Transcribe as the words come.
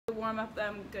warm-up,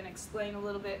 I'm going to explain a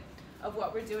little bit of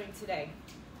what we're doing today.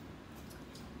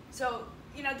 So,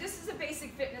 you know, this is a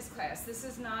basic fitness class. This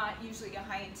is not usually a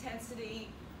high intensity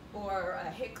or a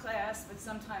HIIT class, but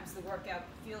sometimes the workout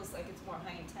feels like it's more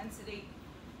high intensity.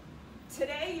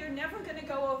 Today, you're never going to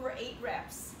go over 8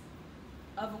 reps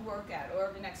of a workout or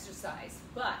of an exercise,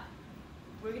 but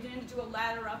we're going to do a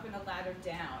ladder up and a ladder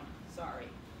down. Sorry.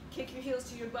 Kick your heels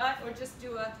to your butt, or just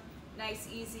do a nice,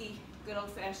 easy, good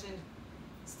old-fashioned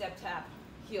step tap,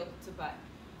 heel to butt.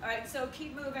 All right, so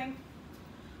keep moving.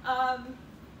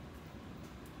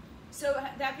 So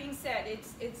that being said,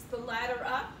 it's the ladder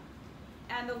up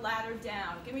and the ladder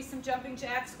down. Give me some jumping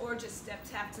jacks or just step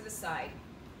tap to the side.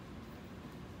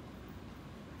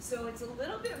 So it's a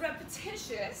little bit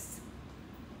repetitious,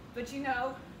 but you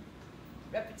know,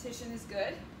 repetition is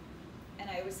good. And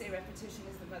I always say repetition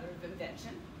is the mother of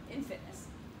invention in fitness.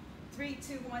 3,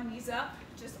 2, 1, knees up,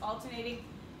 just alternating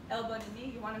elbow to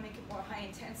knee. You want to make it more high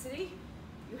intensity.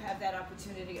 You have that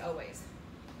opportunity always.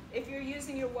 If you're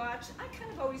using your watch, I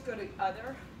kind of always go to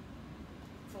other,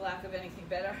 for lack of anything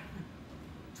better,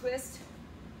 twist.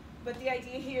 But the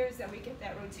idea here is that we get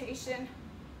that rotation.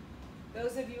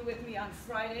 Those of you with me on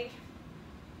Friday,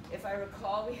 if I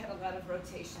recall, we had a lot of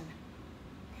rotation.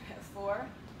 4,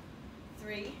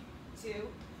 3, 2,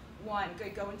 1.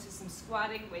 Good, go into some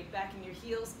squatting, weight back in your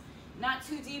heels. Not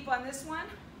too deep on this one.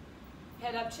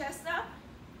 Head up, chest up,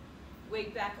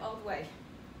 weight back all the way.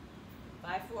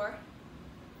 5, 4,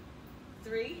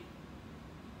 3,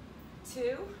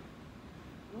 2,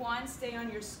 1. Stay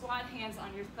on your squat, hands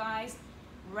on your thighs.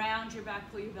 Round your back,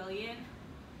 pull your belly in.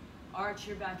 Arch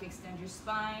your back, extend your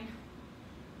spine.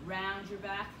 Round your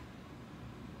back,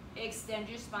 extend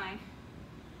your spine.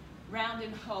 Round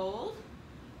and hold.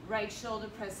 Right shoulder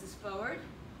presses forward.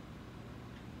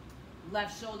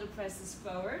 Left shoulder presses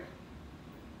forward.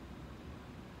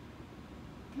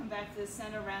 Come back to the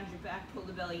center, round your back, pull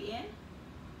the belly in.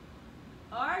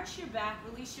 Arch your back,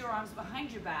 release your arms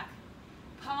behind your back.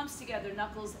 Palms together,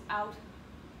 knuckles out,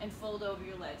 and fold over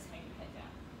your legs. Hang your head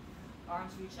down.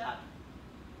 Arms reach up.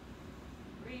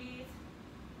 Breathe.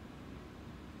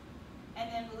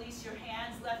 And then release your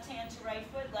hands, left hand to right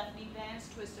foot, left knee bends,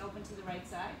 twist open to the right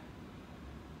side.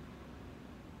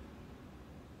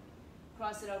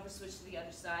 Cross it over, switch to the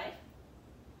other side.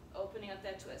 Opening up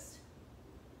that twist.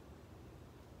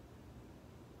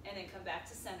 And then come back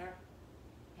to center.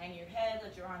 Hang your head,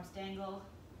 let your arms dangle,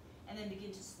 and then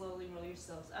begin to slowly roll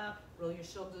yourselves up, roll your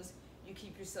shoulders. You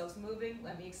keep yourselves moving.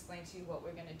 Let me explain to you what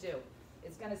we're going to do.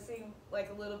 It's going to seem like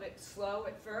a little bit slow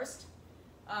at first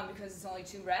because it's only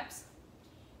 2 reps.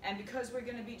 And because we're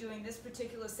going to be doing this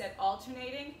particular set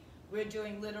alternating, we're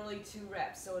doing literally 2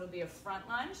 reps. So it'll be a front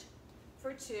lunge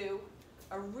for 2,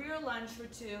 a rear lunge for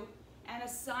 2, and a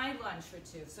side lunge for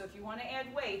 2. So if you want to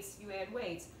add weights, you add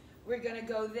weights. We're going to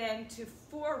go then to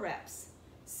 4 reps.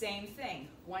 Same thing,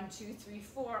 1, 2, 3,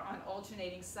 4 on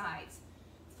alternating sides.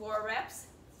 4 reps,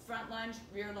 front lunge,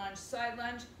 rear lunge, side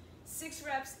lunge. 6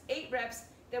 reps, 8 reps,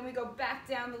 then we go back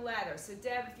down the ladder. So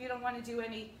Deb, if you don't want to do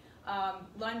any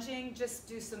lunging, just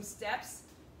do some steps.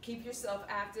 Keep yourself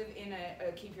active in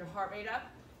keep your heart rate up,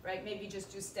 right? Maybe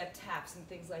just do step taps and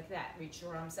things like that. Reach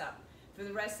your arms up. For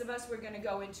the rest of us, we're going to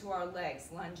go into our legs,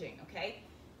 lunging, okay?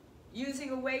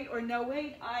 Using a weight or no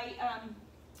weight,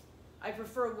 I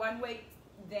prefer 1 weight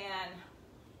than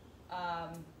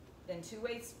 2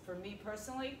 weights for me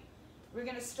personally. We're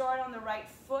going to start on the right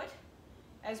foot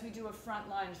as we do a front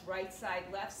lunge, right side,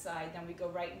 left side, then we go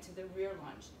right into the rear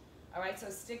lunge. All right, so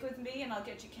stick with me and I'll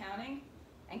get you counting.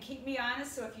 And keep me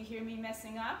honest, so if you hear me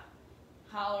messing up,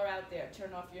 holler out there,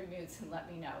 turn off your mutes and let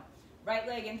me know. Right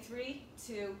leg in 3,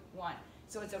 2, 1.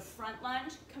 So it's a front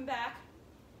lunge, come back.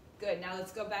 Good, now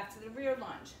let's go back to the rear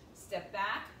lunge. Step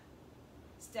back,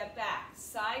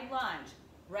 side lunge,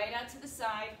 right out to the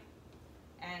side,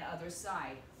 and other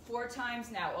side. 4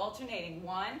 times now, alternating.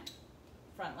 1,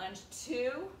 front lunge,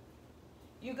 2.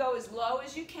 You go as low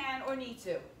as you can or need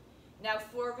to. Now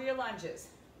 4 rear lunges.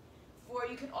 4,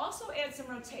 you can also add some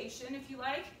rotation if you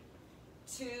like.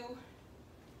 2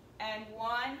 and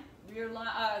 1,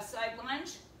 side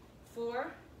lunge.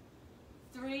 4,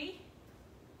 3,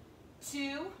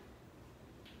 2,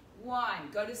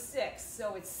 1. Go to 6.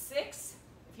 So it's 6.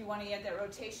 If you want to add that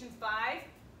rotation, 5,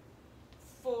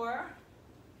 4,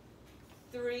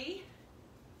 3,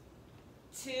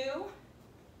 2,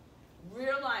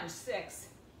 rear lunge, 6,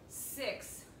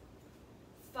 6,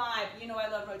 5. You know I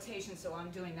love rotation, so I'm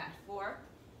doing that. 4,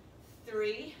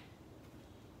 3,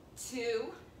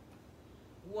 2,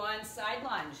 1, side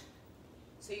lunge.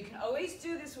 So you can always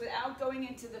do this without going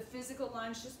into the physical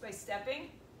lunge, just by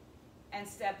stepping and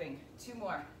stepping. 2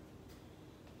 more.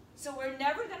 So we're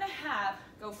never gonna have,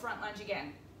 go front lunge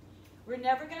again. We're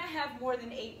never gonna have more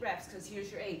than 8 reps, because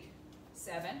here's your 8.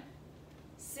 7,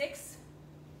 6,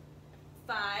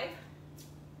 5,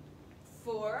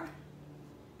 4,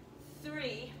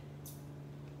 3,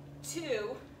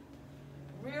 2,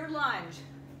 rear lunge.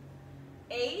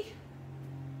 8,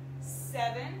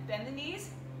 7, bend the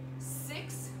knees.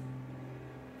 6,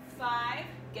 5,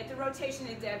 get the rotation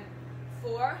in, Deb.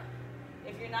 4,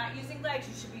 if you're not using legs,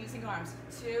 you should be using arms.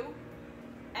 2,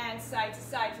 and side to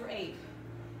side for 8.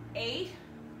 8,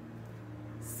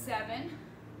 7,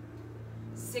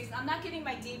 6. I'm not getting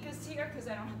my deepest here because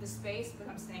I don't have the space, but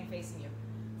I'm staying facing you.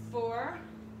 4,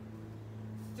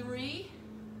 3,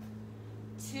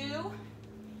 2.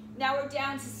 Now we're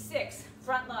down to 6,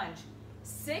 front lunge.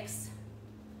 6,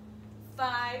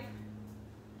 5,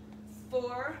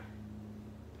 4,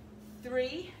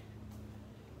 3,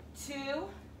 2,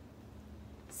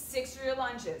 6 rear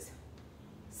lunges.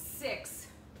 6,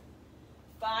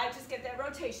 5, just get that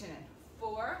rotation in.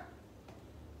 4,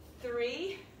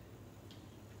 3,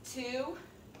 2,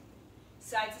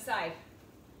 side to side.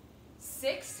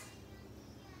 6,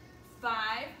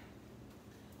 5,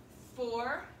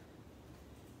 4,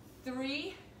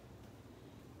 3,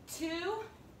 2,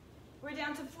 we're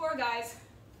down to 4, guys.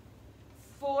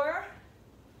 4,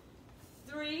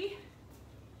 3,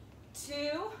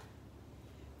 2,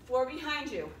 4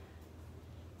 behind you.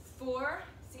 4,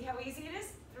 see how easy it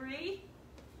is? 3,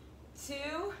 2,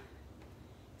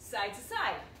 side to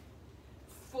side.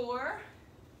 4,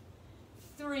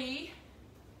 3,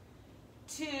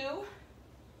 2,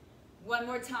 one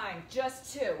more time,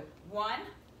 just 2. 1,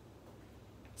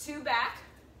 2 back,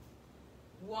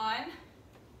 1,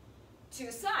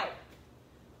 2 side.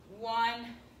 1,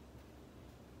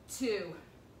 2,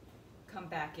 come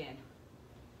back in.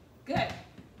 Good,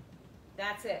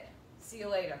 that's it. See you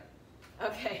later.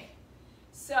 Okay,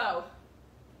 so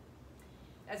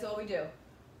that's all we do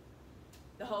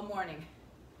the whole morning.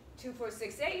 2, 4,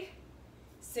 6, 8,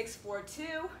 6, 4,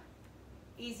 2,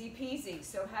 easy peasy.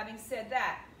 So having said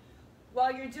that,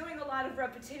 while you're doing a lot of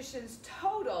repetitions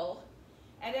total,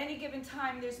 at any given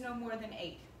time there's no more than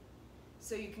 8.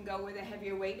 So you can go with a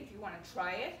heavier weight if you want to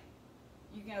try it.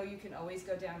 You know, you can always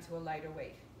go down to a lighter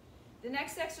weight. The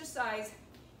next exercise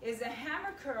is a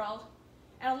hammer curl,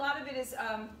 and a lot of it is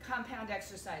compound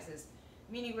exercises,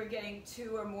 meaning we're getting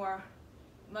 2 or more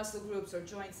muscle groups or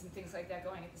joints and things like that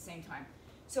going at the same time.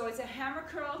 So it's a hammer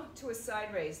curl to a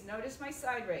side raise. Notice my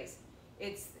side raise.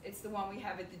 It's the one we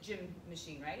have at the gym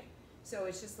machine, right? So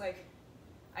it's just like,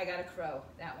 I got a crow,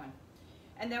 that one.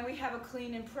 And then we have a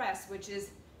clean and press, which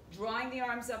is drawing the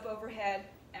arms up overhead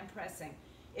and pressing.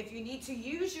 If you need to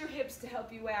use your hips to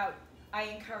help you out, I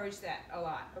encourage that a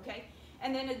lot, okay?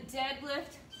 And then a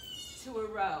deadlift to a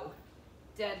row.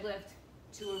 Deadlift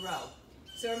to a row.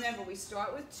 So remember, we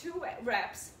start with 2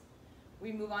 reps.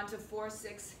 We move on to 4,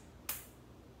 6,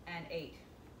 and 8,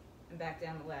 and back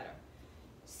down the ladder.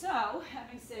 So,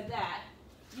 having said that,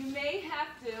 you may have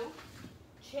to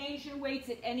change your weights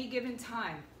at any given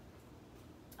time,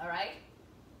 all right?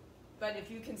 But if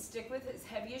you can stick with as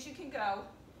heavy as you can go,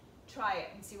 try it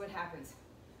and see what happens.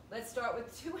 Let's start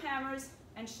with 2 hammers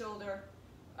and shoulder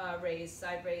raise,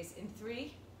 side raise in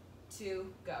 3,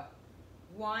 2, go.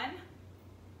 1,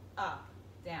 up,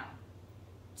 down.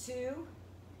 2,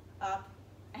 up,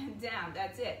 and down.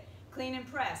 That's it. Clean and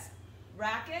press.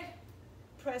 Rack it,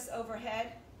 press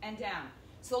overhead, and down.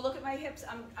 So look at my hips.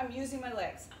 I'm using my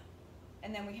legs.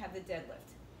 And then we have the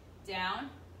deadlift. Down,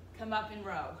 come up in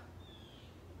row.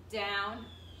 Down,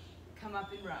 come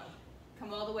up in row.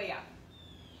 Come all the way up.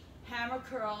 Hammer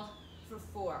curl for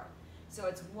 4. So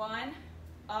it's 1,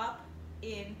 up,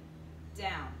 in,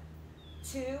 down.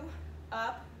 2,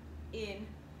 up, in,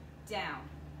 down.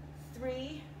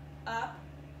 3, up,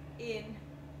 in,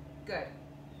 good.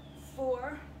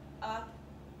 4, up,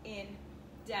 in,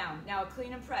 down. Now a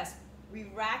clean and press. We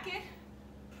rack it,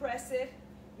 press it.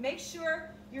 Make sure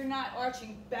you're not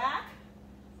arching back,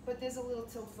 but there's a little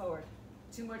tilt forward.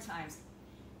 2 more times.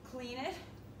 Clean it,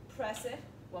 press it.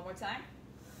 1 more time.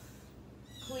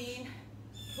 Clean,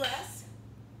 press.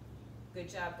 Good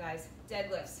job, guys.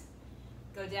 Deadlifts.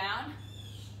 Go down.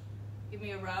 Give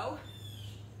me a row.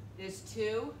 There's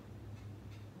 2.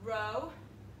 Row.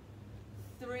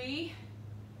 3.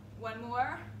 1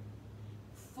 more.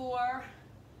 4.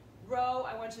 Row.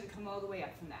 I want you to come all the way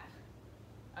up from that.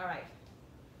 All right.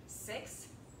 6.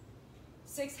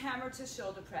 6 hammer to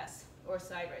shoulder press or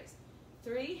side raise.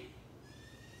 3,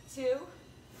 2,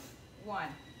 1.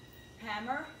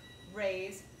 Hammer,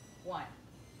 raise, 1.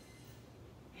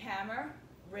 Hammer,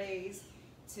 raise,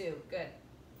 2. Good.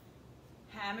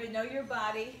 Hammer, know your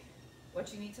body,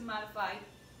 what you need to modify.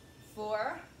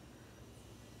 4,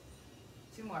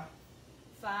 2 more,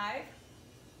 5,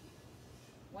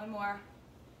 1 more,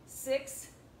 6,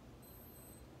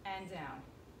 and down.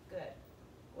 Good.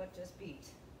 What just beat?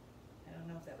 I don't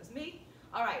know if that was me.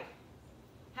 All right.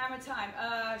 Hammer time.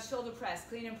 Shoulder press,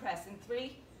 clean and press. In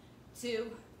 3,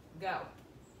 2, go.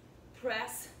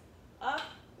 Press up,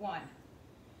 1.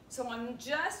 So I'm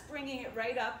just bringing it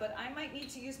right up, but I might need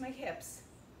to use my hips.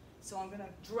 So I'm going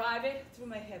to drive it through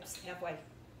my hips halfway.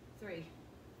 3,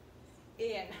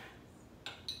 in,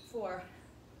 4,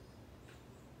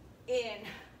 in,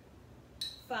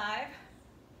 5,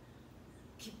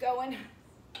 keep going,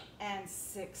 and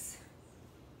 6.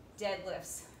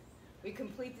 Deadlifts. We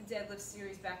complete the deadlift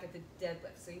series back at the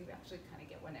deadlift, so you actually kind of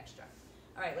get 1 extra.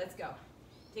 All right, let's go.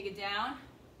 Take it down,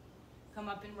 come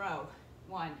up in row.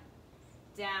 1,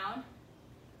 down,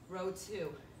 row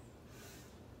 2,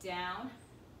 down,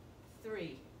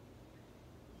 3,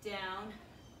 down,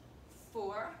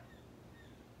 4,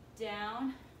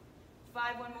 down,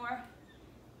 5, 1 more,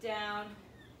 down,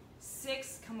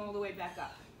 6, come all the way back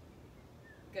up.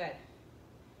 Good.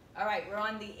 All right, we're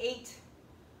on the 8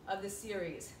 of the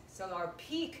series. So our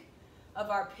peak of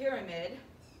our pyramid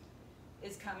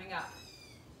is coming up.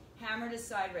 Hammer to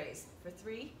side raise for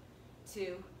 3,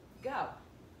 2, go.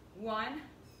 1,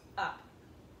 up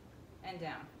and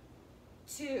down.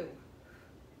 2,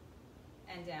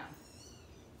 and down.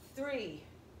 3,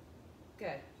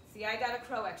 good. See, I got a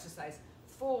crow exercise.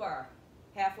 4,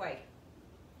 halfway.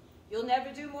 You'll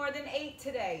never do more than 8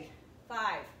 today.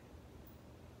 5,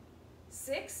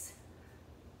 6,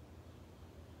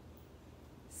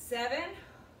 7,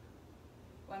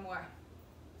 1 more,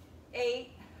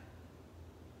 8,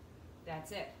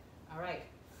 that's it. All right,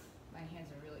 my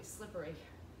hands are really slippery.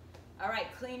 All right,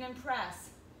 clean and press.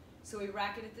 So we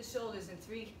rack it at the shoulders in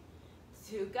 3,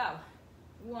 2, go.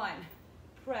 1,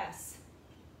 press,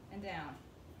 and down.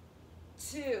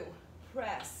 2,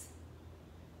 press,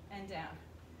 and down.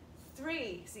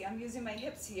 3, see, I'm using my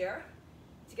hips here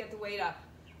to get the weight up.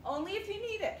 Only if you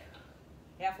need it.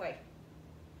 Halfway.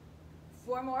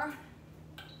 4 more,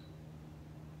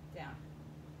 down.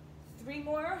 3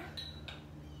 more,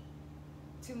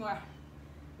 2 more.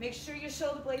 Make sure your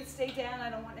shoulder blades stay down. I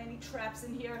don't want any traps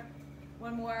in here.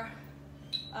 1 more,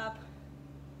 up.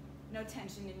 No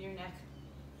tension in your neck,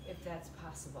 if that's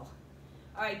possible.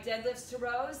 All right, deadlifts to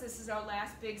rows. This is our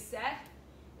last big set.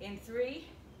 In 3,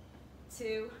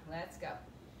 2, let's go.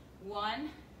 1,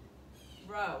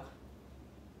 row.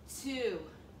 2,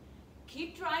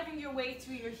 keep driving your way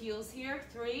through your heels here.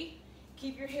 3,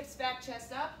 keep your hips back,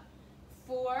 chest up.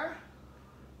 4,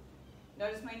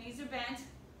 notice my knees are bent.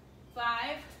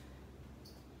 5,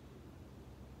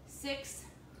 6,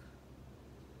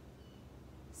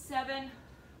 7,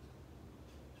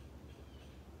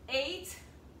 8,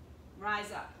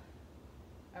 rise up.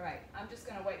 All right, I'm just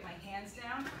gonna wipe my hands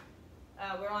down.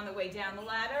 We're on the way down the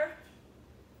ladder.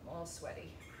 I'm all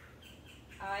sweaty.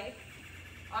 All right,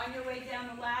 on your way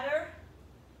down the ladder,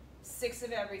 6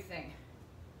 of everything.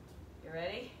 You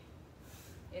ready?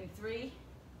 In 3,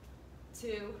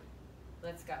 2,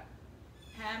 let's go.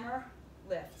 Hammer,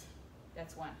 lift,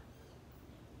 that's 1.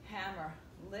 Hammer,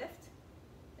 lift,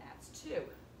 that's 2.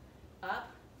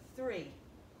 Up, 3.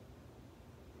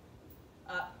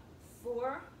 Up,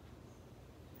 4.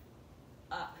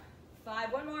 Up,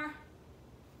 5, 1 more.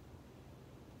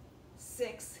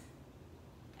 6,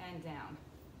 and down.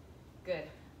 Good.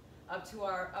 Up to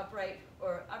our upright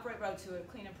row to a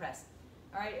clean and press.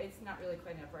 All right, it's not really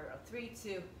quite an upright row. 3,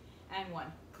 2, and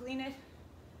 1. Clean it,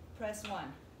 press 1.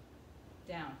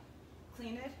 Down.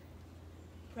 Clean it,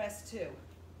 press 2.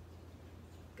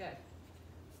 Good.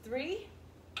 3.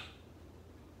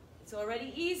 It's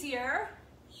already easier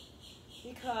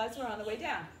because we're on the way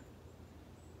down.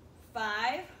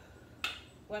 5.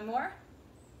 1 more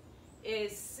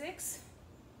is 6.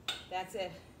 That's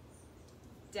it.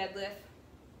 Deadlift,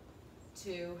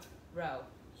 2, row.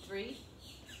 3,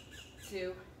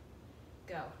 2,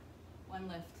 go. 1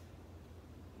 lift.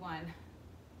 1,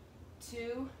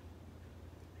 2,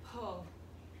 pull.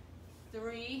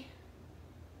 3,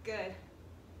 good.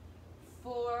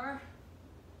 4,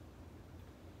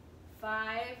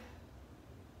 5,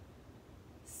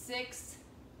 6,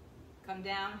 come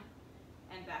down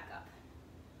and back up.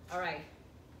 All right,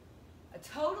 a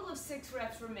total of 6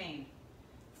 reps remain.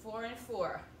 4 and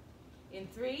 4. In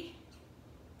 3,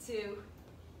 2,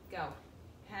 go.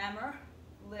 Hammer,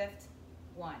 lift,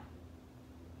 1.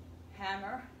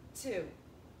 Hammer, 2.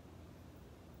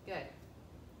 Good.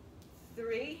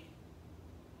 3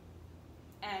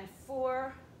 and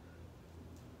 4.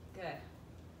 Good.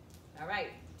 All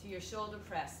right, to your shoulder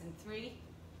press. In 3,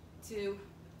 2,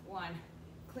 1.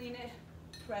 clean it,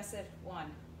 press it, 1,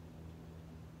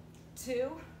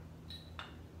 2,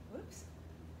 whoops,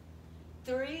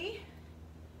 3,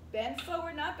 bend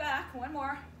forward, not back, 1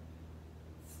 more,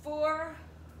 4,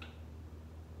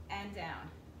 and down.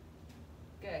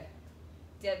 Good.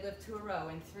 Deadlift to a row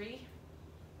in 3,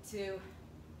 2,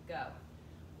 go.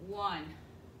 1,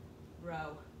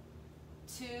 row,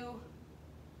 2,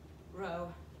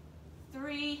 row,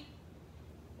 3,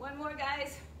 1 more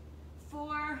guys,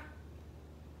 4,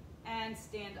 and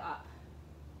stand up.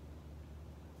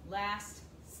 Last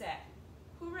set.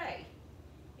 Hooray.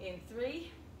 In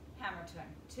 3, hammer turn,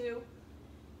 2,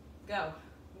 go.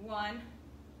 1,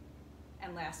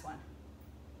 and last one.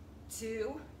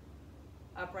 2,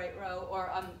 upright row,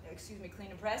 or excuse me, clean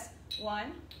and press.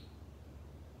 1,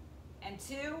 and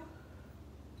 2,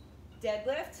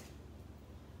 deadlift.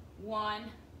 1,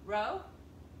 row,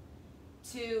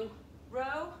 2,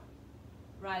 row,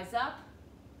 rise up,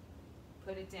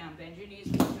 put it down, bend your knees,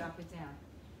 drop it down.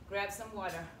 Grab some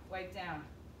water, wipe down.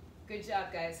 Good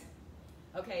job, guys.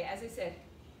 Okay, as I said,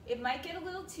 it might get a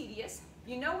little tedious.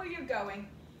 You know where you're going.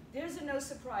 There's a no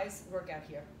surprise workout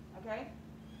here, okay?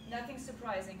 Nothing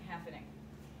surprising happening.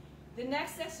 The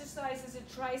next exercise is a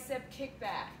tricep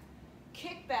kickback.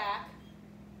 Kickback,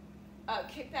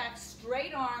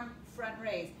 straight arm, front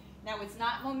raise. Now it's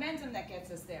not momentum that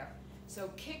gets us there. So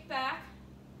kick back,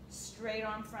 straight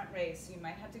arm, front raise. So you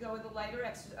might have to go with a lighter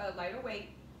weight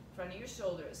in front of your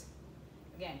shoulders.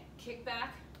 Again, kick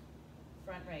back,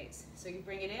 front raise. So you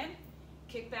bring it in,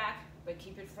 kick back, but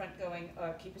keep it front going,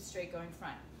 or keep it straight going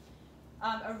front.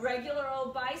 A regular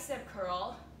old bicep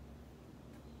curl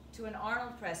to an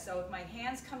Arnold press. So if my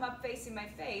hands come up facing my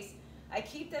face, I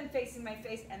keep them facing my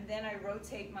face, and then I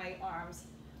rotate my arms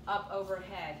up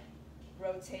overhead,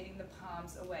 rotating the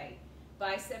palms away.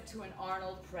 Bicep to an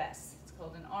Arnold press. It's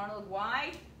called an Arnold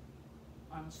wide,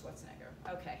 Arnold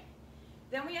Schwarzenegger. Okay.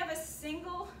 Then we have a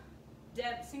single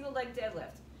leg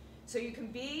deadlift. So you can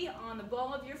be on the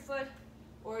ball of your foot,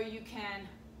 or you can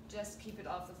just keep it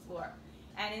off the floor.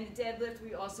 And in the deadlift,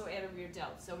 we also add a rear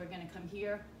delt. So we're going to come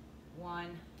here, 1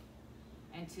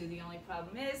 and 2. The only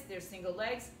problem is there's single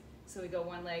legs, so we go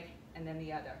one leg and then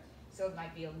the other. So it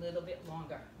might be a little bit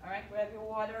longer. All right, grab your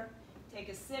water, take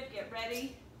a sip, get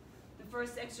ready. The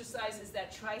first exercise is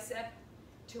that tricep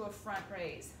to a front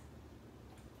raise.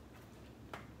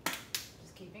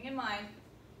 Just keeping in mind,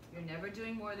 you're never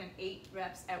doing more than 8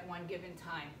 reps at one given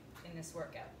time in this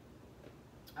workout.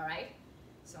 All right,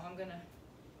 so I'm going to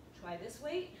try this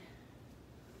weight.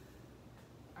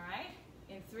 All right,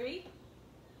 in 3,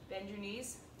 bend your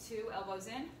knees, 2, elbows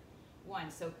in,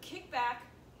 1. So kick back,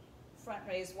 front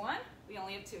raise, 1. We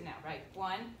only have 2 now, right?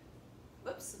 1,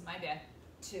 whoops, my bad,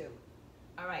 2.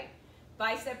 All right,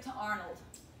 bicep to Arnold.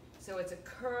 So it's a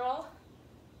curl,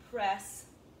 press,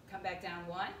 come back down,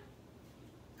 1.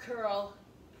 Curl,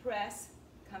 press,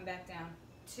 come back down,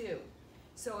 2.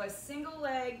 So a single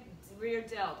leg rear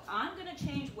delt. I'm going to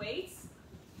change weights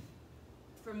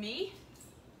for me.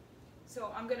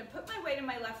 So I'm going to put my weight in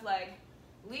my left leg,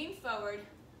 lean forward.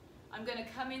 I'm going to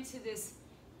come into this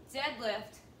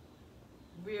deadlift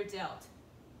rear delt.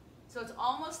 So it's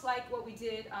almost like what we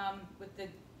did with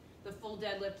the full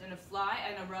deadlift and a fly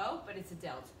and a row, but it's a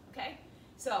delt, okay?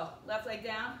 So left leg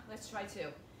down, let's try 2.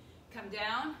 Come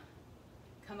down,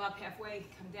 come up halfway,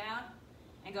 come down,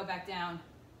 and go back down,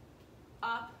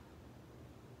 up,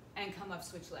 and come up,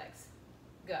 switch legs.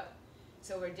 Go.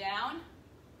 So we're down,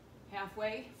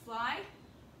 halfway, fly,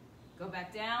 go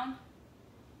back down,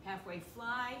 halfway,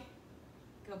 fly,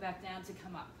 go back down to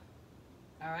come up.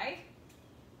 All right?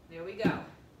 There we go.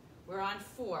 We're on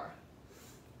 4.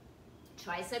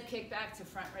 Tricep kickback to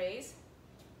front raise.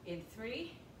 In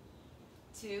 3,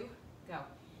 2, go.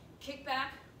 Kick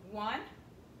back, 1,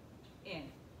 in.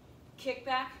 Kick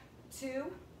back, 2,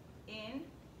 in.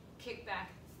 Kick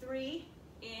back, 3,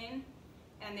 in.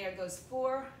 And there goes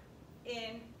 4,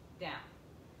 in, down.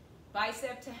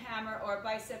 Bicep to hammer or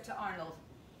bicep to Arnold.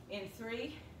 In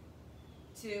 3,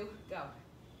 2, go.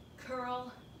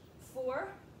 Curl, 4,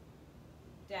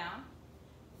 down.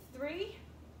 3,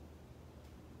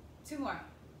 2 more.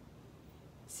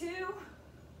 2,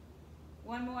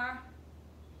 1 more.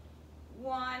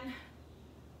 1,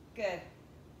 good.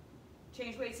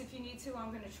 Change weights if you need to.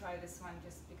 I'm going to try this one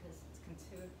just because it's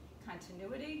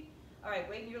continuity. All right,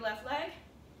 weight in your left leg.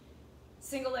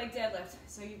 Single leg deadlift.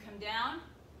 So you come down,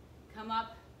 come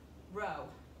up, row.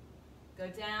 Go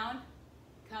down,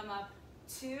 come up,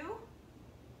 2.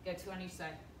 Get 2 on each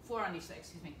side. 4 on each side,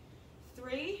 excuse me.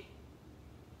 3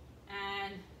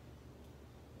 and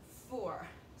 4.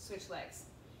 Switch legs.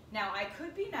 Now I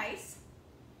could be nice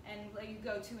and let you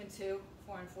go 2 and 2,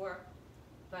 4 and 4.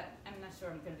 but I'm not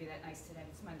sure I'm going to be that nice today.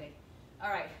 It's Monday. All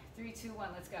right, 3, 2, 1,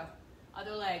 let's go.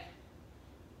 Other leg,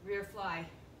 rear fly,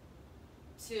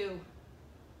 2.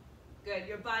 Good.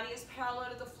 Your body is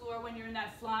parallel to the floor when you're in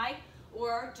that fly,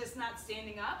 or just not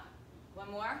standing up. One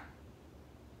more.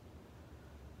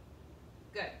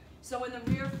 Good. So in the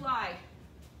rear fly,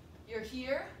 you're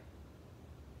here,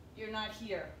 you're not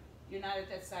here. You're not at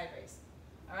that side raise.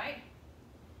 All right?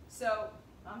 So,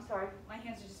 I'm sorry, my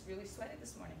hands are just really sweaty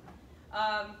this morning.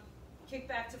 Kick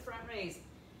back to front raise.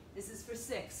 This is for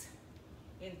 6.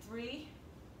 In 3,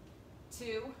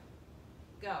 2,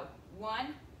 go.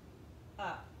 1,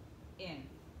 up, in.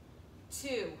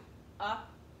 2, up,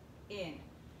 in.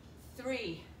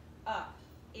 3, up,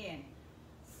 in.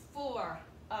 4,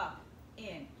 up,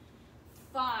 in.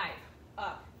 5,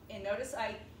 up, in. Notice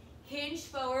I hinge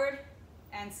forward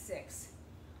and 6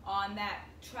 on that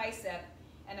tricep,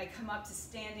 and I come up to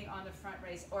standing on the front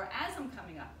raise, or as I'm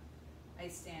coming up, I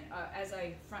stand, as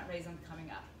I front raise, I'm coming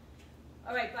up.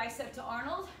 All right, bicep to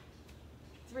Arnold.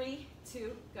 3,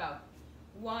 2, go.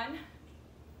 1,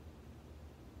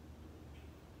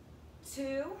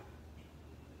 2,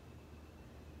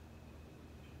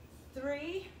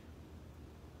 3,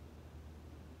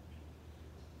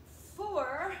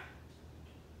 4,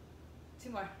 2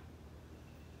 more,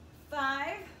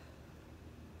 5,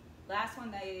 last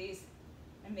one, ladies,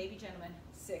 and maybe gentlemen,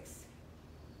 6.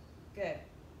 Good.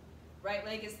 Right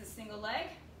leg is the single leg,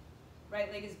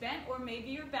 right leg is bent, or maybe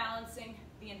you're balancing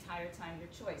the entire time, your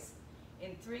choice.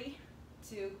 In 3,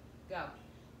 2, go.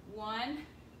 1,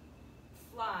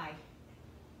 fly.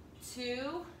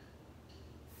 2,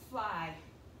 fly.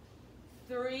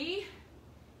 3,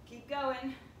 keep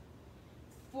going.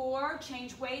 4,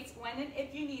 change weights when and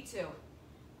if you need to.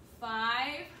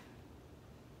 5,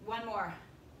 one more.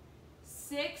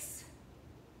 6,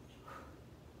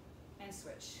 and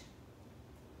switch.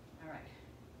 All right.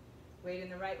 Weight in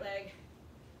the right leg,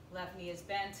 left knee is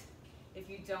bent. If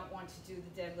you don't want to do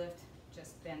the deadlift,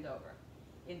 just bend over.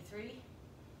 In 3,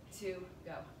 2,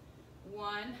 go.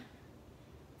 1,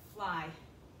 fly.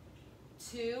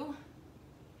 2,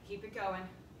 keep it going.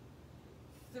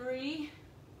 3,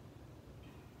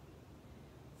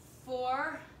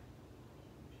 4,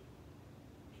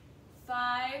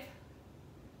 5,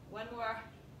 one more,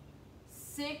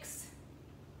 6,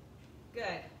 good.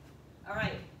 All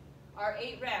right, our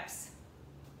 8 reps.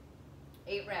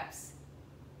 8 reps.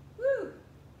 Woo!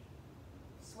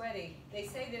 Sweaty. They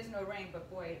say there's no rain, but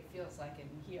boy, it feels like it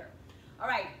in here. All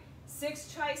right,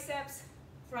 6 triceps,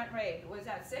 front raise. Was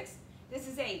that 6? This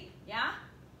is 8, yeah?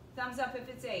 Thumbs up if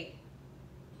it's 8.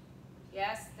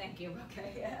 Yes, thank you,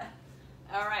 okay, yeah.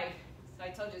 All right, so I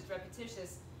told you it's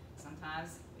repetitious.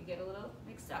 Sometimes we get a little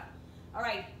mixed up. All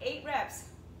right, 8 reps.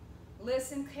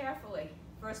 Listen carefully.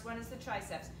 First one is the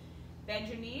triceps. Bend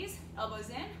your knees, elbows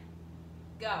in,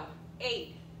 go.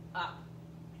 8, up,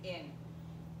 in.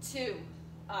 2,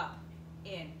 up,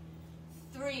 in.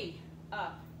 3,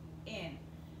 up, in.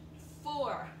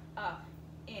 4, up,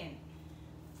 in.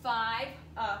 5,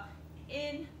 up,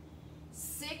 in.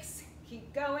 6,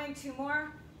 keep going, 2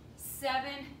 more.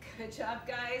 7, good job,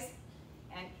 guys.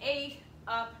 And 8,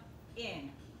 up,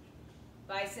 in.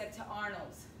 Bicep to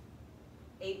Arnold's.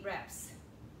 8 reps,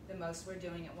 the most we're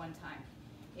doing at one time.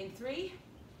 In 3,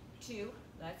 2,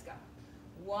 let's go.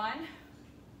 1,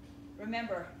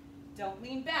 remember, don't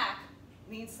lean back,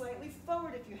 lean slightly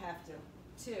forward if you have to.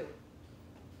 2,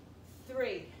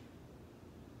 3,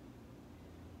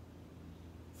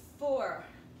 4,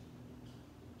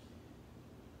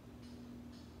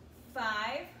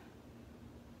 5,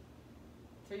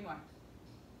 3 more,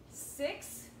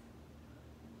 6,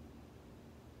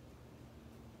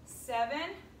 7,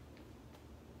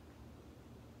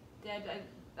 dead,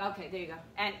 okay, there you go,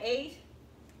 and 8,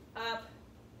 up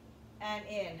and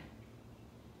in.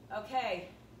 Okay,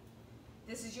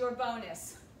 this is your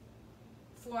bonus.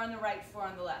 4 on the right, 4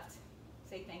 on the left.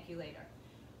 Say thank you later.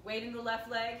 Weight in the left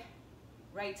leg,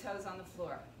 right toes on the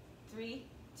floor. 3,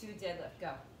 2, deadlift, go.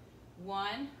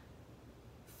 1,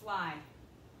 fly.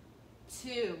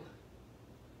 2,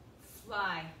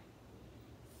 fly.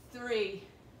 3,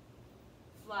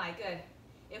 fly, good.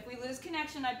 If we lose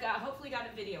connection, I've hopefully got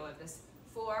a video of this.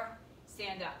 4,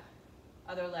 stand up.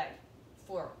 Other leg.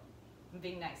 4, I'm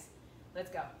being nice. Let's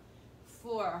go.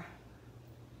 4,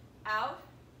 out.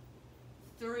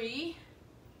 3,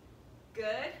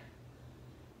 good.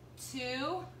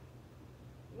 2,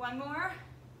 one more.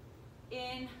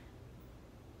 In,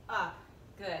 up,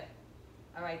 good.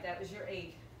 All right, that was your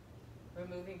 8. We're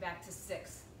moving back to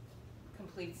 6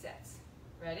 complete sets.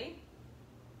 Ready?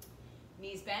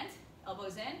 Knees bent,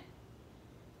 elbows in.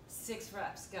 6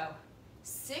 reps, go.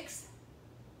 6,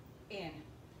 in.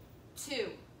 2,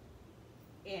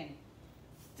 in,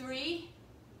 3,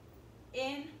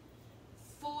 in,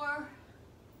 4,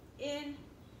 in,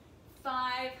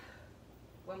 5,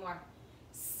 one more,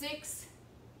 6,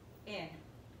 in,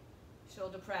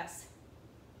 shoulder press.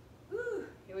 Woo,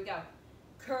 here we go.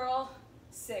 Curl,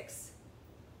 6,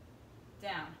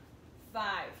 down,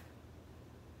 5,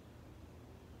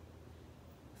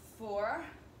 4,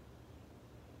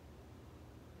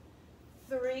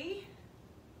 3,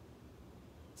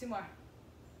 2 more,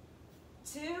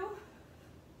 2,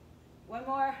 one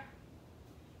more,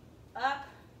 up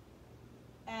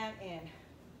and in.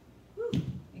 Woo.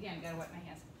 Again, gotta wipe my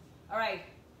hands. All right,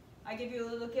 I give you a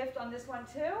little gift on this one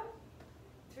too.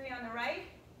 3 on the right,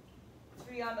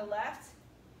 3 on the left.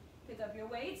 Pick up your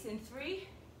weights in 3,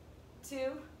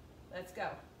 2, let's go.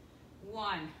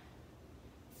 1,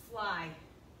 fly,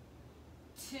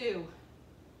 2,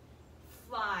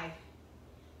 fly,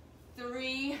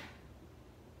 3,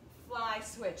 fly,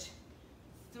 switch,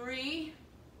 3,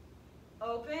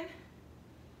 open,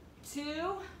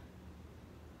 2,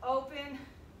 open,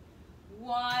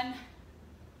 1,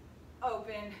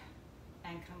 open,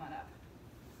 and come on up.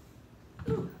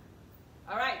 Ooh.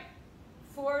 All right,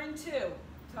 4 and 2,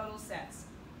 total sets,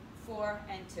 4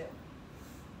 and 2.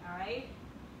 All right,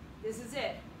 this is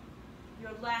it.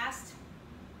 Your last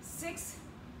 6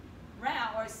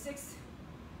 round or 6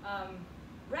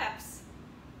 reps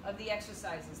of the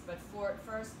exercises, but 4 at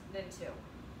first, then 2.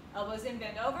 Elbows in,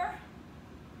 bend over.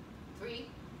 3,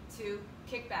 2,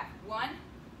 kick back. 1,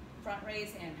 front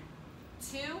raise in.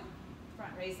 2,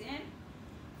 front raise in.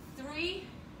 3,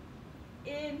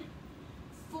 in.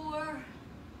 4,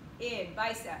 in.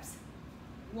 Biceps.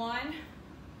 1,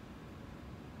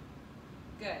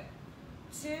 good.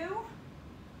 2,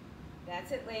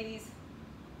 that's it, ladies.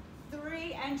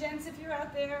 3, and gents, if you're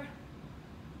out there.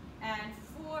 And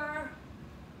 4,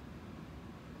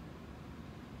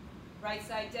 right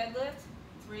side deadlift.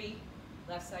 3,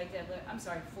 left side deadlift. I'm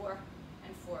sorry, 4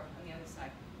 and 4 on the other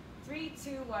side. 3,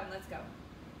 2, 1, let's go.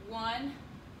 1,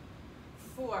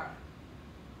 4,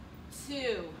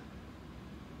 2,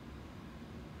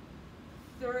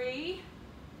 3,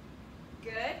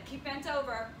 good, keep bent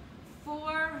over.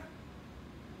 4,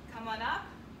 come on up,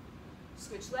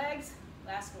 switch legs,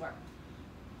 last 4.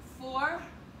 4,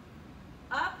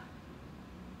 up,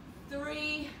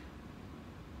 3,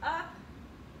 up,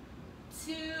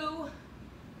 2,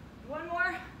 one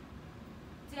more,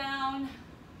 down,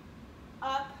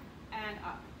 up, and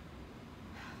up.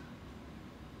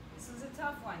 This is a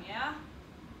tough one, yeah?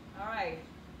 All right,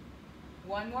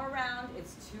 one more round,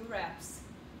 it's 2 reps,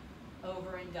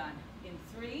 over and done. In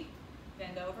 3,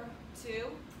 bend over, 2,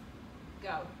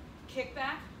 go. Kick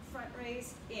back, front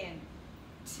raise, in.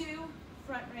 2,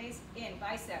 front raise, in,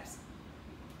 biceps.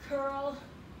 Curl,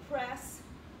 press,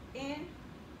 in.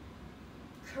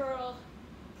 Curl,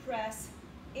 press,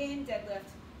 in,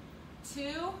 deadlift.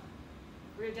 2,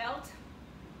 rear delt.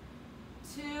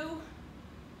 2,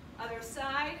 other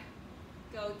side.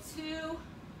 Go 2,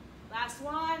 last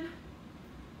one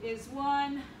is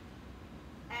 1,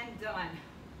 and done.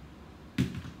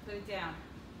 Put it down.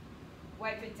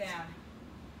 Wipe it down.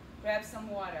 Grab some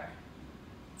water.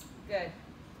 Good.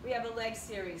 We have a leg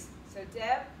series. So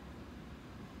Deb,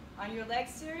 on your leg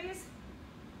series,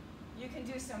 you can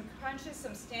do some crunches,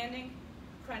 some standing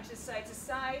crunches side to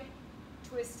side,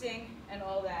 twisting, and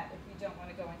all that if you don't want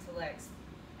to go into legs.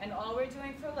 And all we're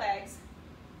doing for legs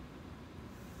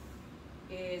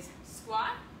is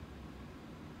squat,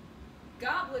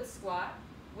 goblet squat,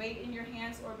 weight in your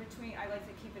hands or between, I like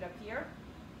to keep it up here,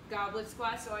 goblet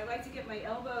squat, so I like to get my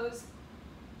elbows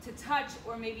to touch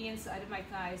or maybe inside of my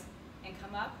thighs and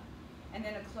come up, and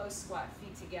then a close squat,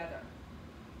 feet together,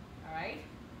 all right?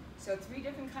 So 3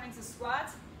 different kinds of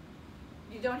squats.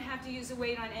 You don't have to use a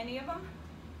weight on any of them,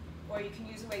 or you can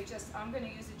use a weight just, I'm gonna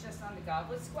use it just on the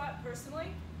goblet squat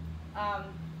personally. So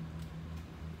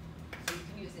you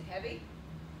can use it heavy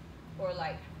or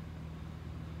light,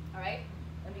 all right?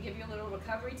 Let me give you a little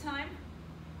recovery time.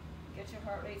 Get your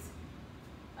heart rates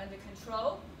under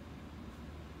control.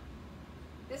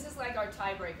 This is like our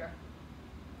tiebreaker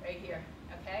right here,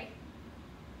 okay?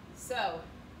 So,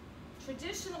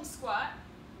 traditional squat,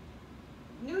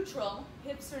 neutral,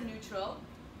 hips are neutral,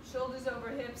 shoulders over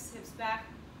hips, hips back.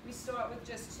 We start with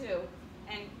just 2,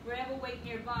 and grab a weight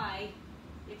nearby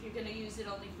if you're gonna use it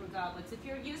only for goblets. If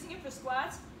you're using it for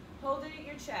squats, hold it at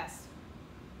your chest,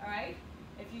 all right?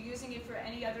 If you're using it for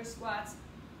any other squats,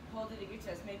 hold it at your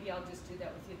chest. Maybe I'll just do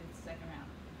that with you the second round.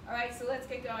 All right, so let's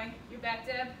get going. You're back,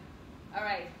 Deb? All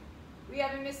right, we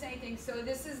haven't missed anything. So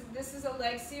this is a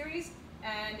leg series,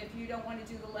 and if you don't want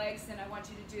to do the legs, then I want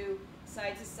you to do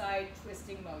side to side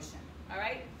twisting motion, all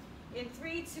right? In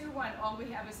 3, 2, 1, all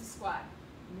we have is a squat.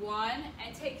 1,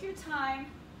 and take your time.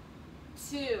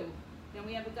 2, then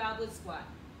we have a goblet squat.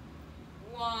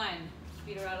 1,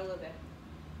 feet are out a little bit.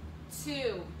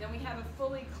 2, then we have a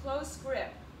fully close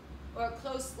grip, or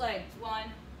close legs. 1,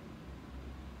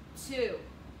 2,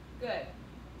 good.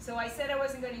 So I said I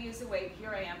wasn't going to use the weight. Here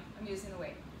I am. I'm using the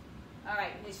weight. All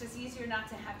right, it's just easier not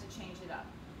to have to change it up.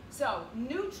 So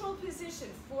neutral position,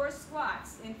 4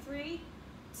 squats. In 3,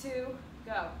 2,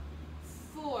 go.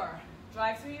 4,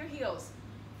 drive through your heels.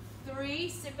 3,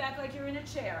 sit back like you're in a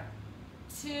chair.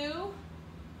 2,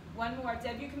 one more.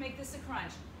 Deb, you can make this a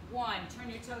crunch. 1, turn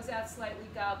your toes out slightly,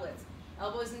 goblets.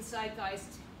 Elbows inside thighs.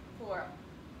 4,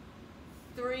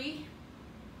 3,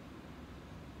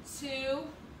 2,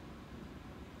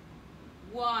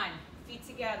 1. Feet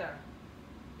together.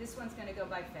 This one's going to go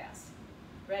by fast.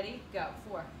 Ready? Go.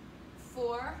 4,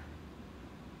 4,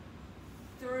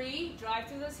 3, drive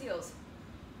through those heels.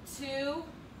 2,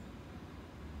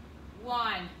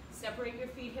 1. Separate your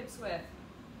feet hips width.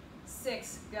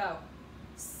 6, go.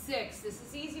 6, this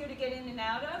is easier to get in and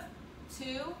out of.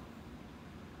 2,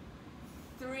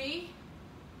 3,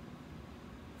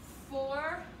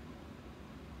 4,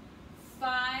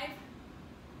 5,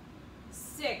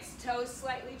 6. Toes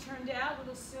slightly turned out,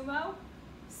 little sumo.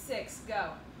 6,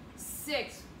 go.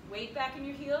 6, weight back in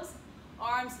your heels.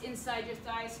 Arms inside your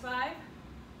thighs. 5,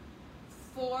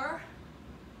 4,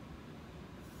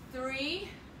 3,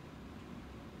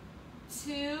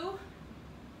 2,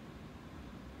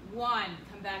 1.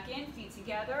 Come back in, feet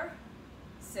together.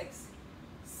 6,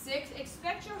 6.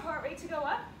 Expect your heart rate to go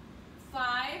up.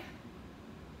 5,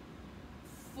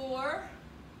 4,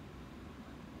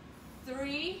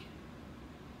 3,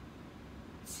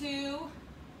 2,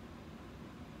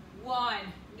 1.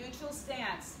 Neutral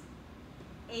stance.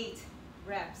 8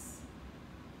 reps.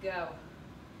 Go.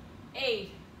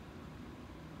 8,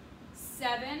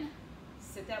 7.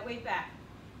 Sit that weight back.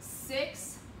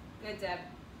 6. Good, Deb.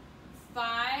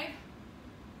 5,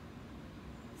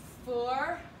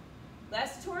 4.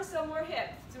 Less torso, more hip.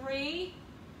 3,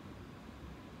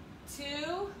 2,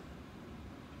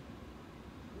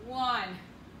 1.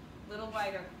 Little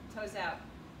wider. Toes out.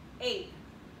 8,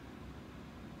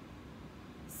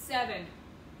 7,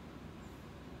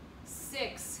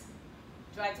 6.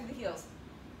 Drive through the heels.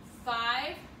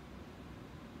 5,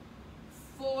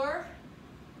 4,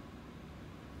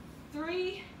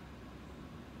 3,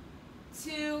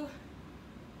 2.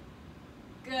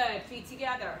 Good. Feet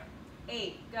together.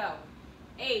 8. Go.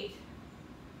 8,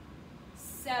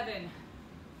 7,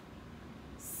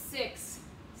 6.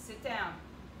 Sit down.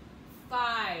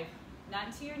 5. Not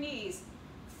into your knees.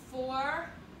 4,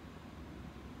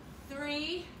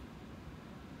 3,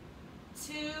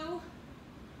 2,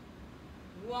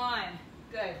 1.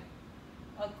 Good.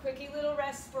 A quickie little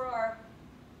rest for our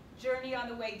journey on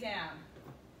the way down.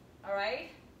 All right?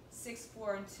 6,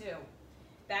 4, and 2.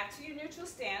 Back to your neutral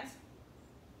stance.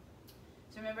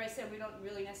 So remember I said we don't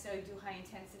really necessarily do high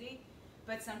intensity,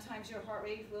 but sometimes your heart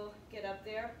rate will get up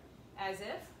there as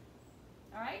if.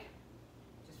 All right?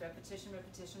 Just repetition,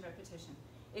 repetition, repetition.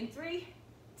 In 3,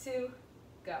 2,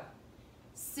 go.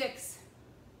 6,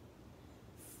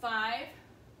 5,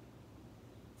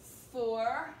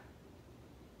 4.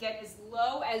 Get as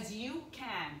low as you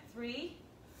can. 3,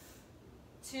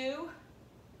 2,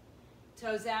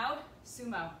 toes out,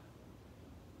 sumo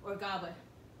or goblet.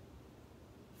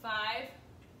 5,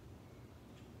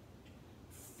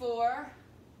 4,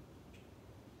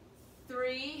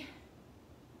 3,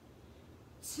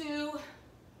 2,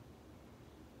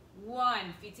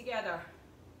 1. Feet together.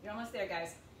 You're almost there,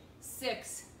 guys.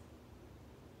 6,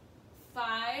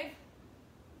 5,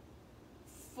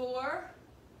 4,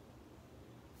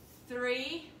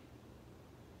 3,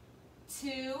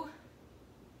 2,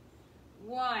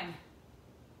 1.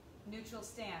 Neutral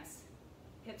stance.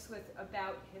 Hips width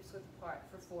about, hips width apart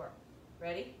for 4.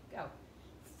 Ready? Go.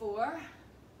 4,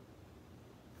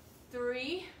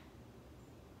 3,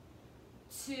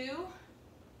 2,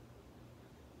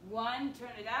 1. Turn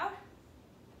it out.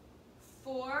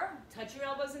 4. Touch your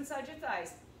elbows inside your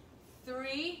thighs.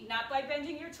 3. Not by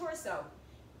bending your torso.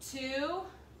 2.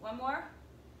 One more.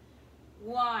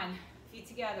 1. Feet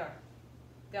together.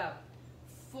 Go.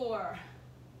 4,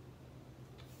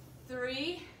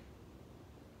 3,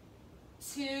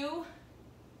 2.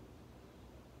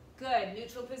 Good.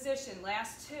 Neutral position.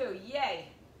 Last 2. Yay.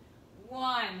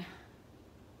 1,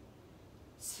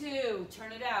 2.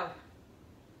 Turn it out.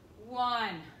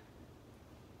 1,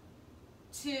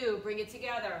 2. Bring it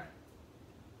together.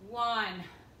 1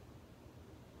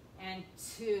 and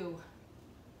 2.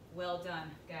 Well done,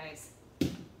 guys.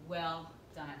 Well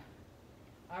done.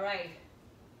 All right.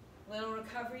 Little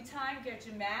recovery time, get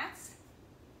your mats.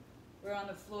 We're on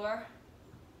the floor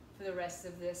for the rest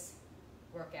of this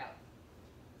workout.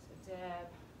 So Deb,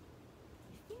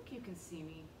 I think you can see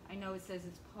me. I know it says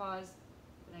it's paused,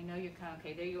 but I know you're kind of,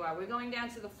 okay, there you are. We're going down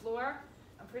to the floor.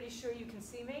 I'm pretty sure you can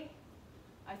see me.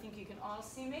 I think you can all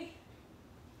see me.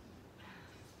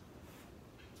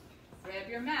 Grab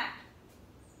your mat.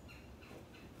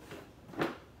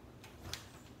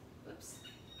 Oops.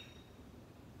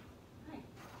 Hi.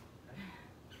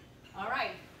 All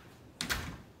right. Can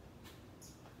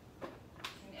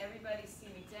everybody see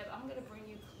me? Deb, I'm going to bring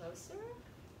you closer.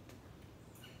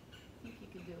 I think you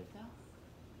can do it though.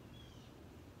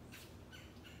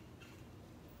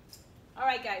 All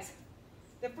right, guys.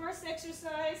 The first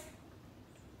exercise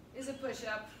is a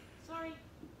push-up. Sorry.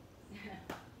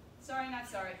 Sorry, not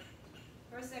sorry.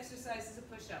 First exercise is a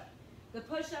push-up. The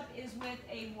push-up is with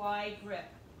a wide grip,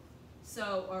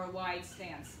 or a wide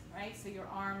stance, right? So your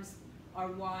arms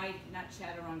are wide, not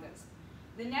chaturangas.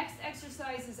 The next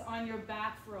exercise is on your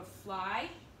back for a fly.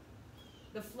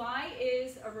 The fly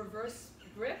is a reverse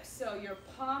grip, so your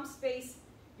palms face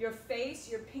your face,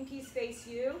 your pinkies face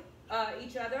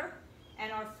each other,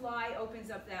 and our fly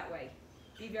opens up that way.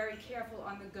 Be very careful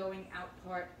on the going out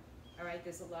part. All right,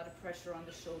 there's a lot of pressure on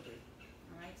the shoulder.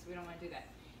 All right, so we don't want to do that.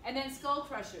 And then skull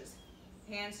crushers,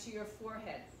 hands to your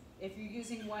forehead. If you're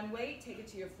using one weight, take it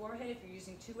to your forehead. If you're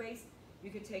using two weights,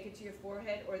 you could take it to your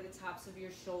forehead or the tops of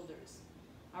your shoulders.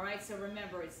 All right, so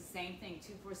remember, it's the same thing,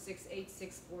 2, 4, 6, 8,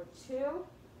 6, 4, 2.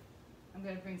 I'm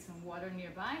going to bring some water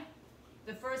nearby.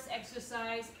 The first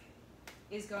exercise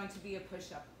is going to be a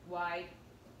push-up, wide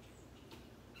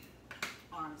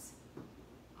arms.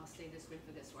 I'll stay this way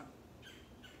for this one.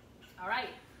 All right,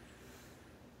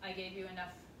 I gave you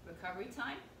enough recovery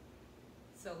time,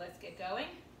 so let's get going.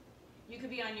 You could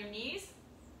be on your knees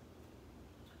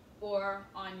or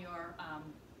on your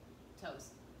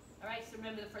toes. All right, so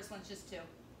remember the first one's just 2.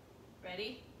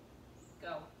 Ready?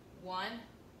 Go. 1,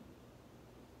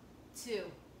 2.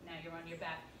 Now you're on your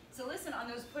back. So listen, on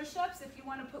those push-ups, if you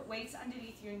want to put weights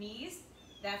underneath your knees,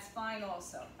 that's fine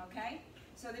also, okay?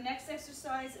 So the next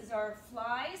exercise is our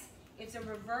flies. It's a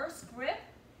reverse grip,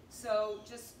 so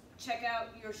just check out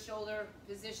your shoulder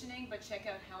positioning, but check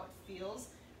out how it feels.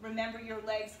 Remember, your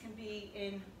legs can be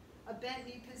in a bent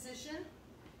knee position.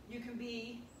 You can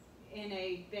be in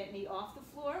a bent knee off the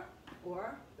floor,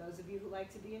 or those of you who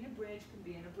like to be in a bridge can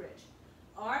be in a bridge.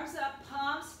 Arms up,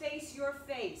 palms face your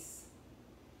face.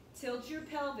 Tilt your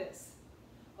pelvis.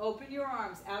 Open your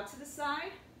arms out to the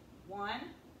side. 1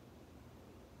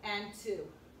 and 2.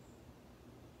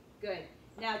 Good.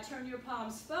 Now turn your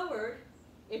palms forward.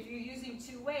 If you're using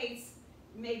 2 weights,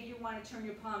 maybe you want to turn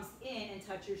your palms in and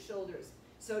touch your shoulders.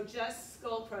 So just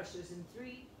skull crushers in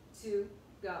 3, 2,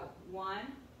 go. 1,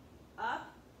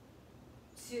 up,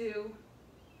 2,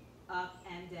 up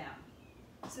and down.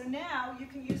 So now you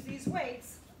can use these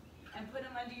weights and put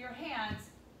them under your hands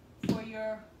for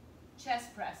your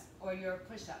chest press or your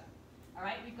push-up. All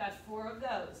right, we've got 4 of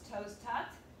those. Toes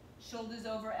tucked, shoulders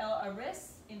over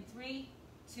wrists in 3,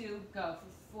 2, go.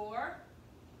 For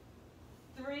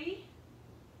 4, 3,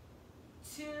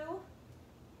 2,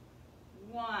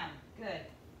 1. Good.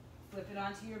 Flip it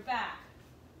onto your back.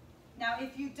 Now,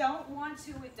 if you don't want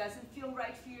to, it doesn't feel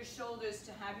right for your shoulders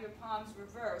to have your palms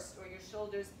reversed or your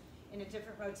shoulders in a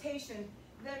different rotation,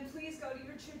 then please go to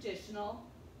your traditional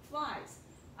flies.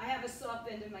 I have a soft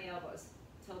bend in my elbows.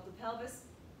 Tilt the pelvis.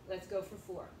 Let's go for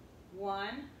 4. 1,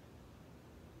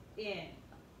 in,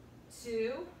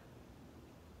 2,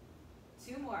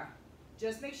 2 more.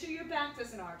 Just make sure your back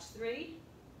doesn't arch. 3,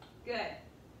 good.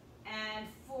 And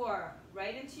 4,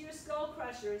 right into your skull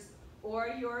crushers or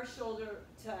your shoulder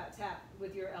tap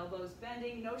with your elbows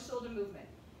bending, no shoulder movement.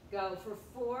 Go for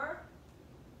 4,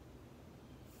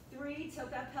 3,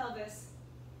 tilt that pelvis,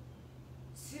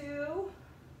 2,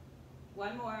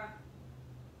 1 more,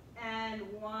 and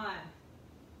 1.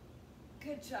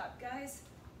 Good job, guys.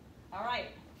 All right,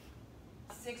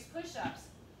 6 push-ups,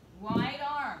 wide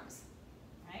arms,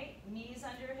 right? Knees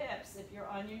under hips if you're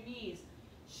on your knees.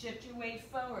 Shift your weight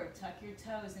forward, tuck your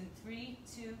toes in 3,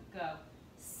 2, go.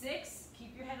 6,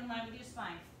 keep your head in line with your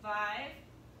spine. 5,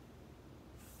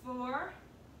 4,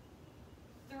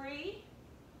 3,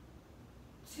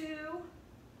 2,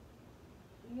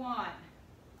 1.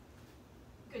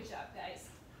 Good job, guys.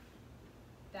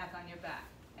 Back on your back.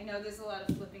 I know there's a lot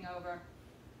of flipping over.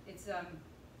 It's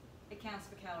it counts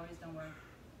for calories, don't worry.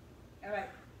 All right.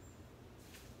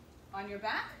 On your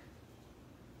back,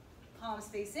 palms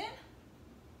face in.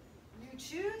 You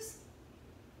choose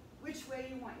which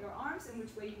way you want your arms and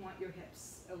which way you want your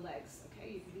hips or legs.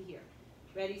 Okay, you can be here.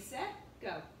 Ready, set,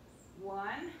 go. 1,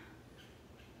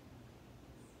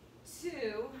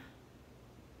 2.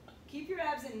 Keep your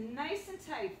abs in nice and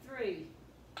tight. 3,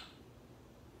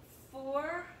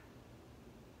 4,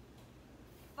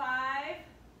 5,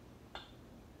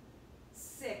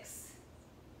 6.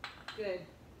 Good.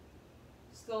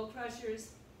 Skull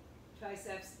crushers,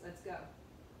 triceps, let's go.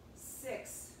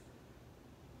 6,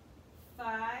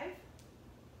 5,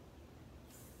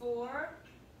 4,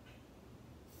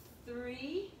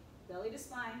 3, belly to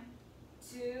spine,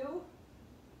 2,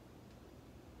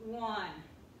 1.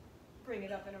 Bring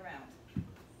it up and around.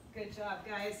 Good job,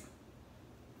 guys.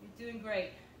 You're doing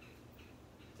great.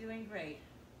 Doing great.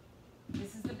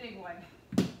 This is the big one.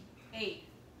 8.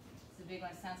 It's the big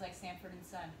one. Sounds like Sanford and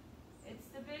Son. It's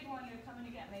the big one. You're coming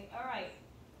to get me. All right.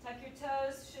 Tuck your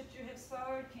toes. Shift your hips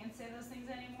forward. Can't say those things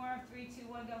anymore. 3, 2,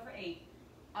 1. Go for 8.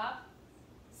 Up.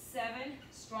 7.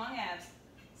 Strong abs.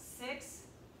 6,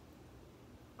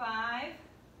 5,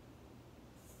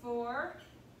 4,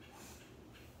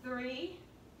 3,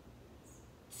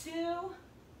 2,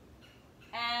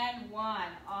 and 1.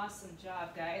 Awesome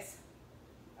job, guys.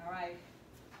 All right.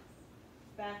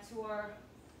 Back to our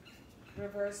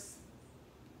reverse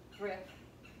grip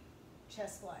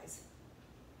chest flies.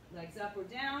 Legs up or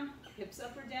down, hips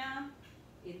up or down.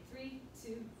 In 3,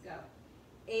 2, go.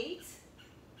 8.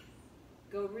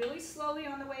 Go really slowly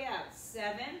on the way out.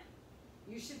 7.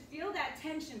 You should feel that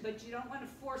tension, but you don't want to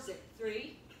force it.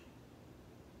 3,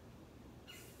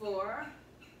 4,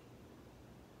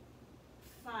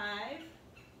 5,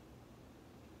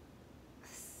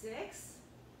 6,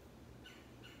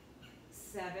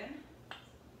 7,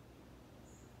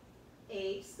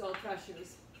 8. Skull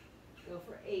crushers. Go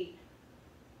for 8,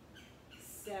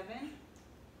 7.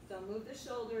 Don't move the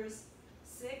shoulders.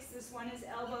 6. This one is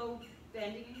elbow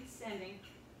bending and extending.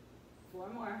 4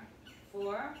 more.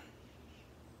 4,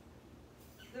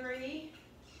 3,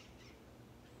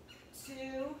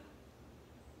 2,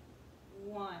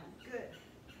 1. Good.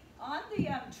 On the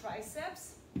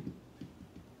triceps,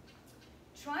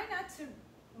 try not to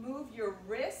move your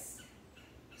wrists.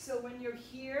 So when you're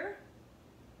here,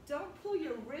 don't pull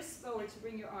your wrists forward to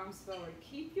bring your arms forward.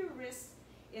 Keep your wrists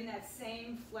in that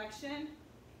same flexion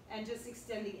and just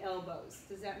extend the elbows.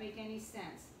 Does that make any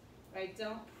sense? Right?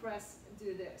 Don't press,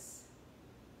 do this.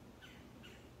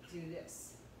 Do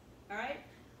this. All right?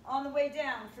 On the way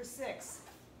down for 6.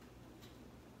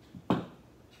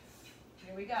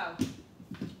 Here we go.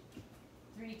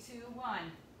 3, 2, 1.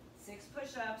 6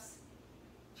 push-ups.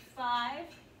 5,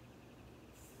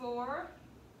 4,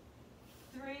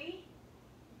 3,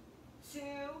 2,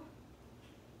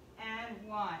 and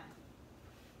 1.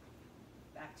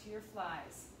 Back to your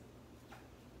flies.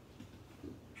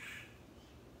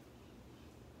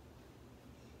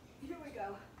 Here we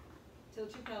go.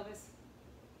 Tilt your pelvis.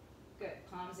 Good.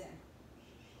 Palms in.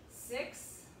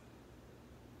 6,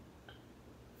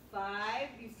 5.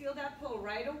 You feel that pull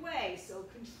right away, so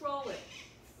control it.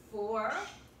 4,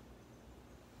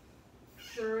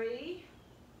 3,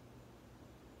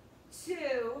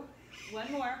 2.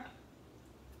 One more.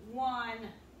 1.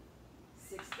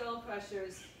 6 skull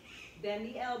crushers. Bend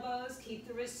the elbows. Keep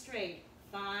the wrists straight.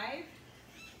 5,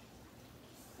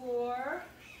 4,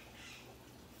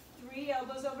 3.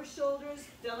 Elbows over shoulders.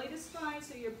 Belly to spine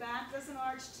so your back doesn't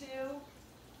arch. 2,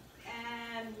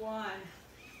 and 1.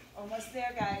 Almost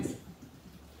there, guys.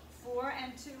 4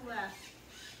 and 2 left.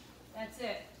 That's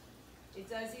it. It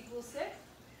does equal 6,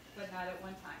 but not at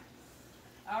one time.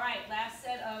 All right, last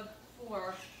set of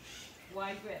 4.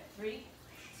 Wide grip. 3,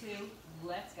 2,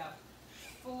 let's go.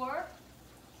 4,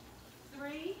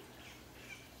 3,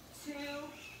 2,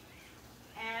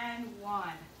 and 1.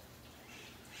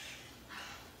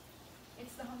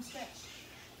 It's the home stretch.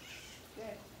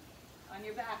 Good. On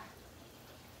your back.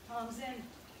 Palms in.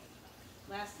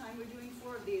 Last time we're doing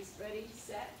 4 of these. Ready,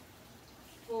 set.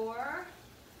 4,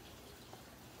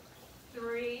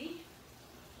 3,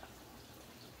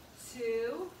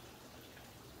 2.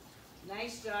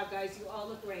 Nice job, guys. You all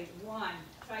look great. 1.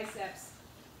 Triceps.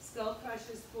 Skull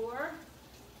crushes. 4,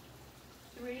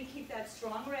 3. Keep that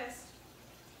strong wrist.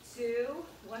 2.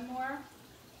 One more.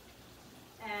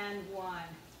 And 1.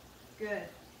 Good.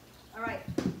 All right.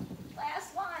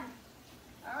 Last one.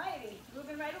 All righty.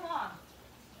 Moving right along.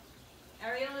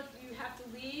 Ariel, if you have to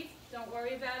leave, don't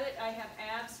worry about it. I have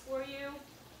abs for you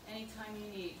anytime you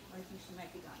need. Or I think she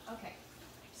might be gone. Okay.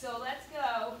 So let's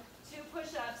go. 2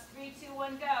 push-ups. 3, 2,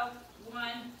 1, go.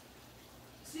 1,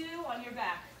 2 on your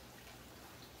back.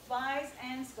 Flies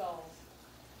and skulls.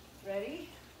 Ready?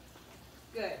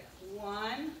 Good.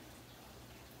 1,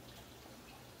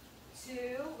 2.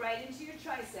 Right into your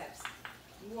triceps.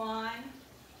 1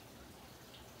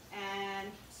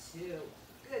 and 2.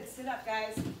 Good. Sit up,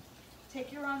 guys.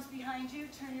 Take your arms behind you,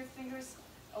 turn your fingers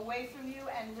away from you,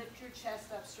 and lift your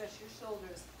chest up, stretch your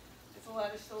shoulders. It's a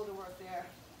lot of shoulder work there.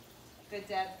 Good,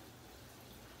 Deb.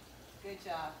 Good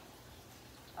job.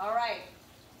 All right,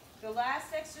 the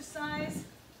last exercise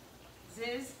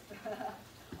is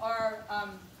our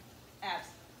abs.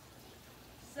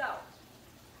 So,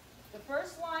 the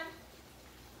first one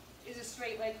is a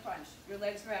straight leg crunch. Your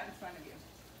legs are out in front of you.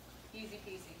 Easy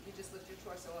peasy. You just lift your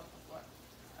torso off the floor.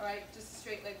 All right, just a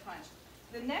straight leg crunch.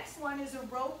 The next one is a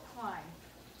rope climb.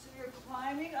 So you're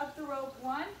climbing up the rope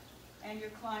one, and you're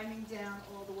climbing down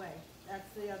all the way. That's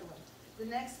the other one. The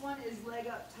next one is leg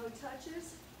up toe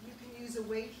touches. You can use a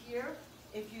weight here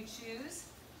if you choose.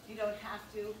 You don't have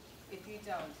to if you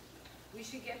don't. We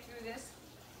should get through this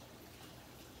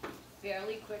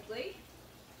fairly quickly.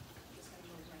 I'm just going to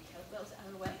move my kettlebells out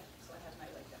of the way so I have my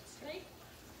leg up straight.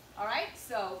 All right,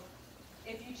 so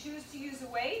if you choose to use a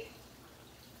weight,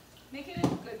 make it a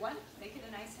good one. Make it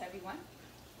a nice heavy one.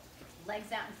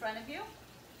 Legs out in front of you.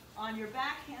 On your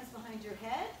back, hands behind your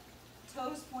head.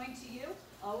 Toes point to you.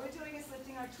 All we're doing is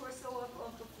lifting our torso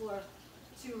off the floor.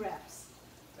 2 reps.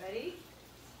 Ready?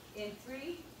 In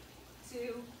 3,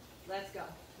 2, let's go.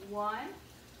 1,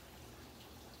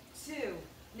 2.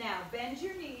 Now bend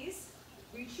your knees,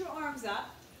 reach your arms up,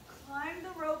 climb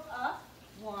the rope up.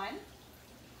 1,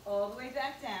 all the way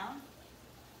back down,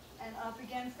 and up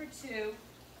again for 2,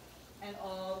 and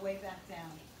all the way back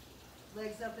down.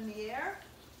 Legs up in the air.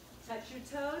 Touch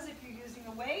your toes if you're using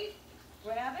a weight.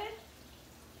 Grab it.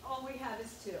 All we have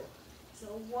is 2. So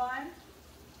 1,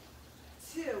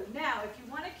 2. Now, if you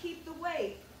want to keep the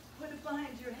weight, put it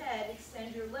behind your head,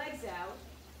 extend your legs out,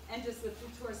 and just lift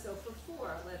your torso for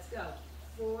 4. Let's go.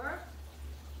 4,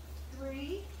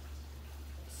 3,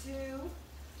 2,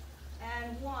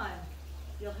 and 1.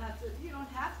 You'll have to, you don't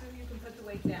have to, you can put the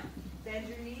weight down. Bend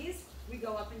your knees. We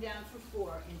go up and down for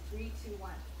 4 in 3, 2,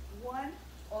 1. 1,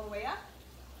 all the way up,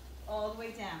 all the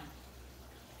way down.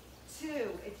 2,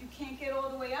 if you can't get all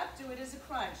the way up, do it as a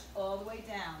crunch, all the way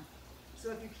down.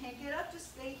 So if you can't get up,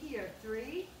 just stay here.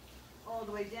 3, all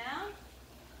the way down,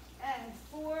 and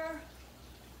 4,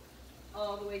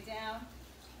 all the way down.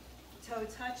 Toe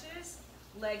touches,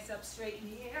 legs up straight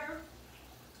in the air.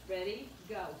 Ready,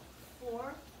 go.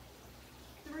 4,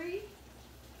 3,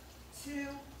 2,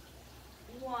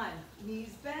 1.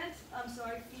 Knees bent,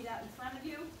 feet out in front of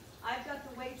you. I've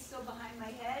got the weight still behind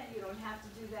my head. You don't have to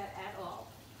do that at all.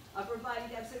 Upper body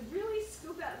depth, so really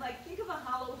scoop out, like think of a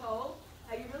hollow hole,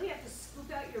 how you really have to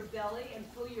scoop out your belly and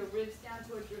pull your ribs down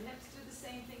towards your hips. Do the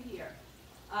same thing here.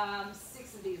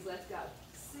 6 of these, let's go.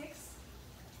 6,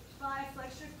 5,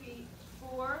 flex your feet.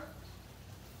 4,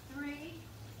 3,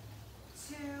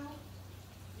 2,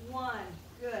 1.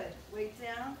 Good. Weight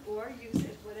down or use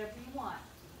it, whatever you want.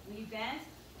 Knee bent,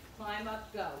 climb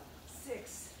up, go.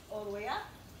 6, all the way up.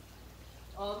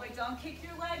 All the way, don't kick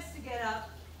your legs to get up.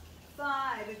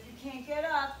 5, if you can't get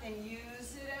up, then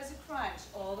use it as a crunch,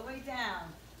 all the way down.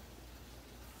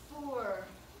 4,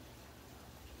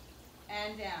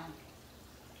 and down.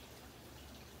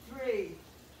 3,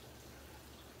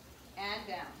 and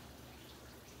down.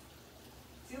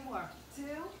 2 more. 2,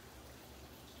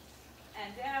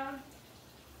 and down.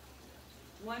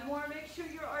 1 more, make sure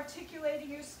you're articulating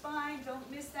your spine. Don't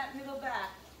miss that middle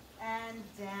back. And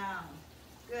down.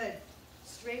 Good.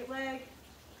 Straight leg,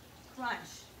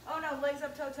 crunch. Oh no, legs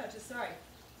up, toe touches, sorry.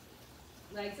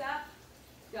 Legs up,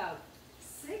 go.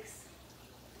 6,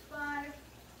 5,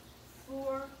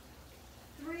 4,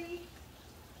 3,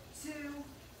 2,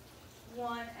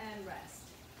 1, and rest.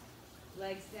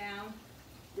 Legs down.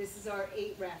 This is our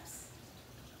 8 reps.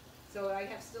 So I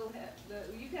have still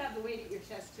you can have the weight at your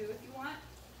chest too if you want,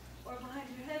 or behind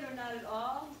your head, or not at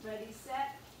all. Ready,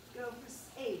 set, go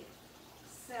for 8,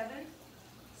 7,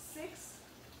 6,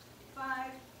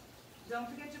 5. Don't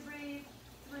forget to breathe.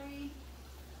 3,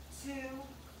 2,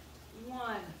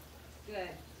 1. Good.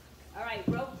 All right,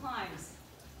 rope climbs.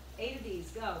 8 of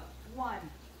these. Go. 1.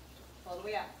 All the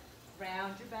way up.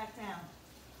 Round your back down.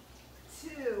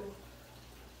 2.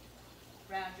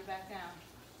 Round your back down.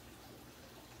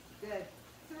 Good.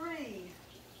 3.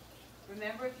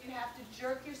 Remember, if you have to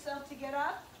jerk yourself to get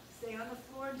up, stay on the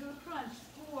floor and do a crunch.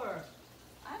 4.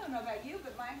 I don't know about you,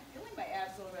 but I'm feeling my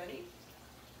abs already.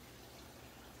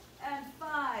 And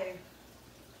 5.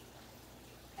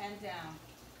 And down.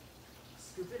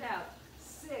 Scoop it out.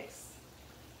 6.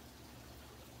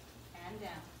 And down.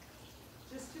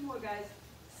 Just 2 more, guys.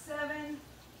 7.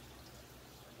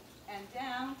 And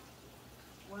down.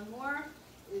 1 more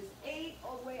is 8,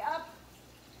 all the way up.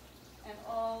 And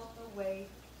all the way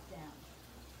down.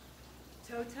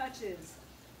 Toe touches.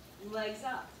 Legs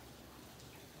up.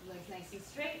 Legs nice and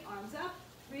straight. Arms up.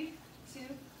 3, 2,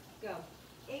 go.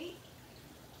 8,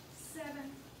 7,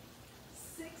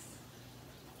 6,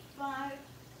 5,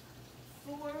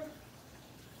 4,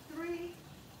 3,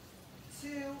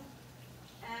 2,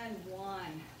 and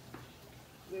 1.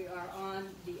 We are on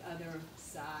the other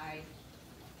side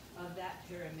of that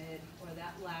pyramid or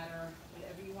that ladder,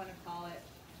 whatever you want to call it.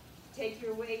 Take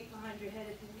your weight behind your head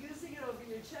if you're using it, over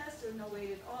your chest, or no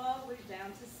weight at all. We're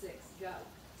down to 6. Go.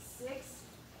 6,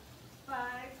 5,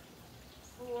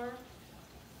 4,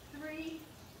 3,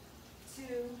 2,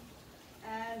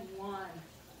 and 1.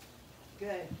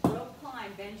 Good. Rope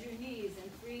climb. Bend your knees in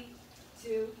 3,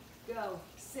 2, go.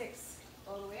 6.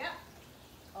 All the way up.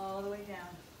 All the way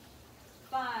down.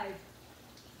 5,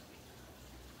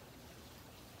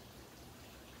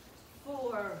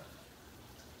 4,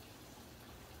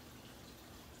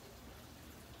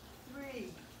 3.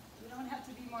 You don't have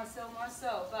to be Marceau,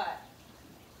 but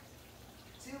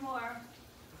 2 more.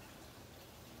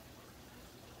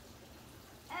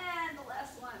 And the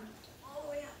last one. All the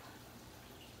way up.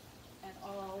 And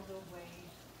all the way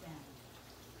down.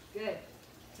 Good.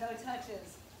 Toe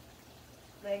touches.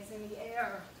 Legs in the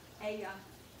air. Aya.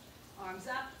 Arms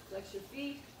up. Flex your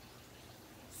feet.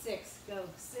 6. Go.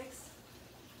 6,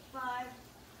 5,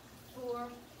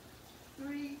 4,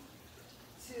 3,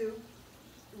 2,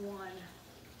 1.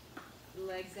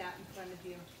 Legs out in front of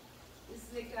you. This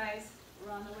is it, guys.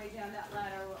 We're on the way down that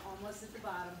ladder. We're almost at the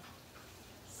bottom.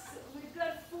 So we've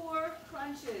got 4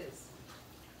 crunches.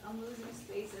 I'm losing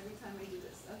space every time I do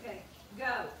this. Okay,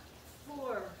 go.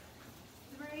 4,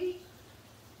 3,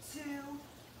 2,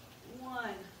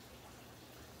 1.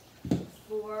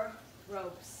 4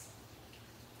 ropes.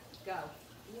 Go.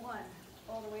 1.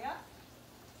 All the way up.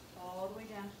 All the way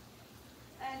down.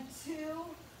 And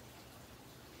 2.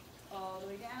 All the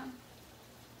way down.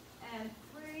 And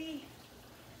 3.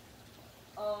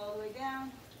 All the way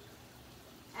down.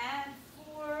 And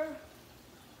 4.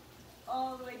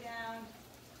 All the way down.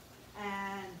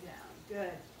 And down.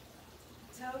 Good.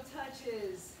 Toe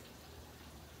touches.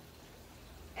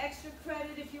 Extra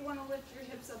credit if you want to lift your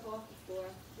hips up off the floor.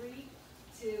 3,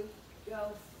 2,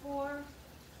 go. 4,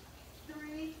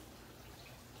 3,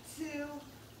 2,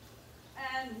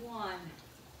 and 1.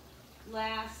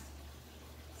 Last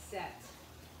set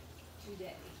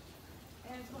today.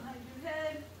 Hands behind your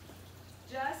head.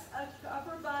 Just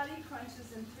upper body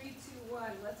crunches in 3, 2,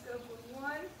 1. Let's go for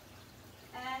 1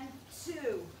 and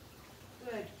 2.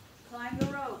 Good. Climb the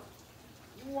rope.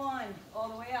 1, all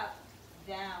the way up,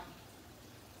 down.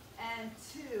 And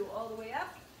 2, all the way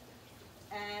up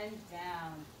and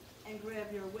down. And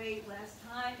grab your weight. Last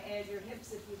time, add your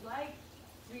hips if you'd like.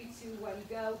 3, 2, 1,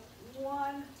 go.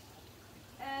 1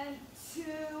 and 2,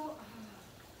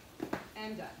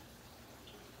 and done.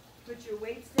 Put your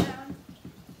weights down.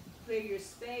 Clear your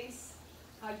space.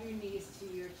 Hug your knees to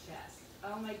your chest.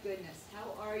 Oh my goodness,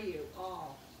 how are you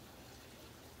all?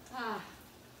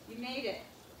 You made it.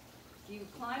 You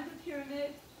climbed the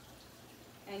pyramid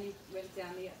and you went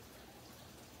down the other.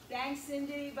 Thanks,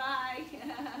 Cindy. Bye.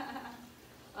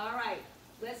 All right,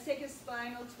 let's take a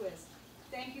spinal twist.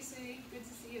 Thank you, sweetie. Good to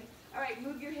see you. All right,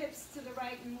 move your hips to the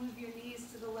right and move your knees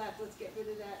to the left. Let's get rid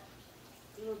of that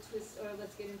little twist, or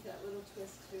let's get into that little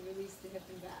twist to release the hip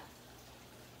and back.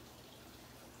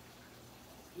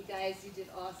 You guys, you did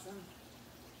awesome.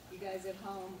 You guys at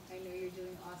home, I know you're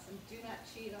doing awesome. Do not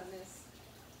cheat on this.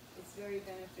 It's very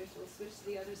beneficial. Switch to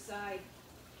the other side.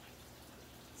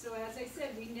 So as I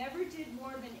said, we never did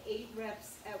more than 8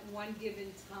 reps at one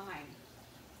given time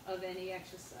of any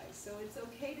exercise. So it's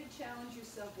okay to challenge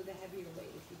yourself with a heavier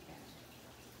weight if you can.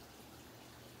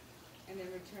 And then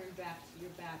return back to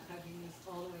your back, hugging knees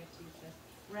all the way up to your chest.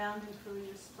 Round and curl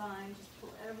your spine. Just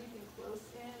pull everything close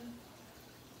in.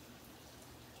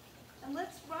 And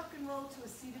let's rock and roll to a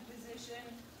seated position.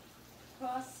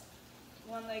 Cross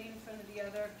one leg in front of the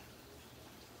other.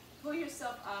 Pull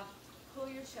yourself up. Pull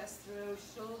your chest through,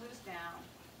 shoulders down.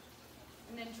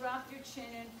 And then drop your chin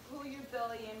in, pull your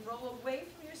belly in, roll away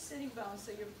from your sitting bones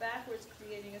so you're backwards,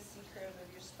 creating a C curve of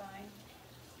your spine.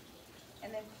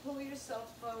 And then pull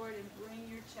yourself forward and bring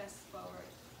your chest forward.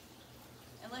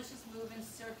 And let's just move in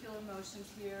circular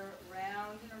motions here,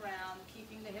 round and around,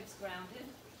 keeping the hips grounded.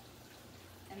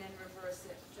 And then reverse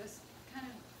it. Just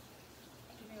kind of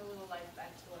giving a little life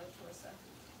back to our torso.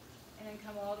 And then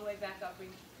come all the way back up,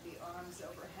 reach the arms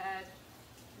overhead.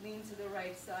 Lean to the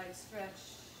right side,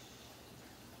 stretch.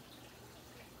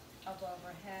 Up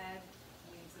overhead,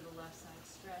 lean to the left side,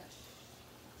 stretch.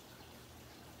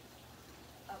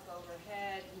 Up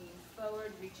overhead, lean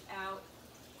forward, reach out.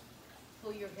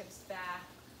 Pull your hips back.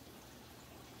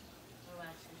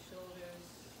 Relax your shoulders.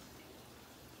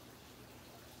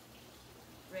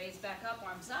 Raise back up,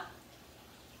 arms up.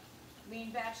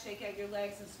 Lean back, shake out your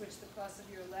legs, and switch the cross of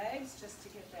your legs just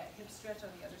to get that hip stretch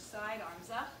on the other side.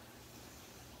 Arms up.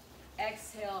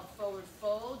 Exhale, forward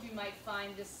fold. You might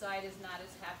find this side is not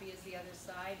as happy as the other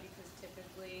side because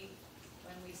typically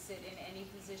when we sit in any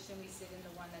position, we sit in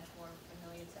the one that's more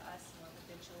familiar to us, more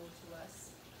habitual to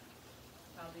us,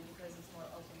 probably because it's more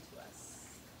open to us.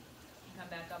 Come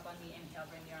back up on the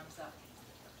inhale, bring the arms up.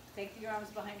 Take the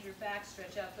arms behind your back,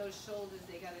 stretch out those shoulders.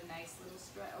 They got a nice little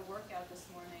workout this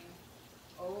morning.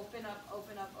 Open up,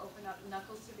 open up, open up,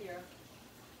 knuckles to the earth.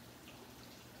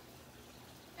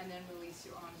 And then release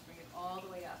your arms, bring it all the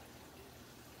way up.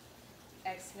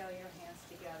 Exhale your hands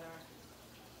together.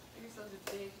 Give yourselves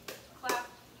a big clap,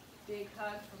 big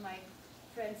hug for my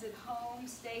friends at home.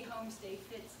 Stay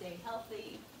fit, stay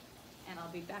healthy, and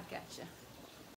I'll be back at you.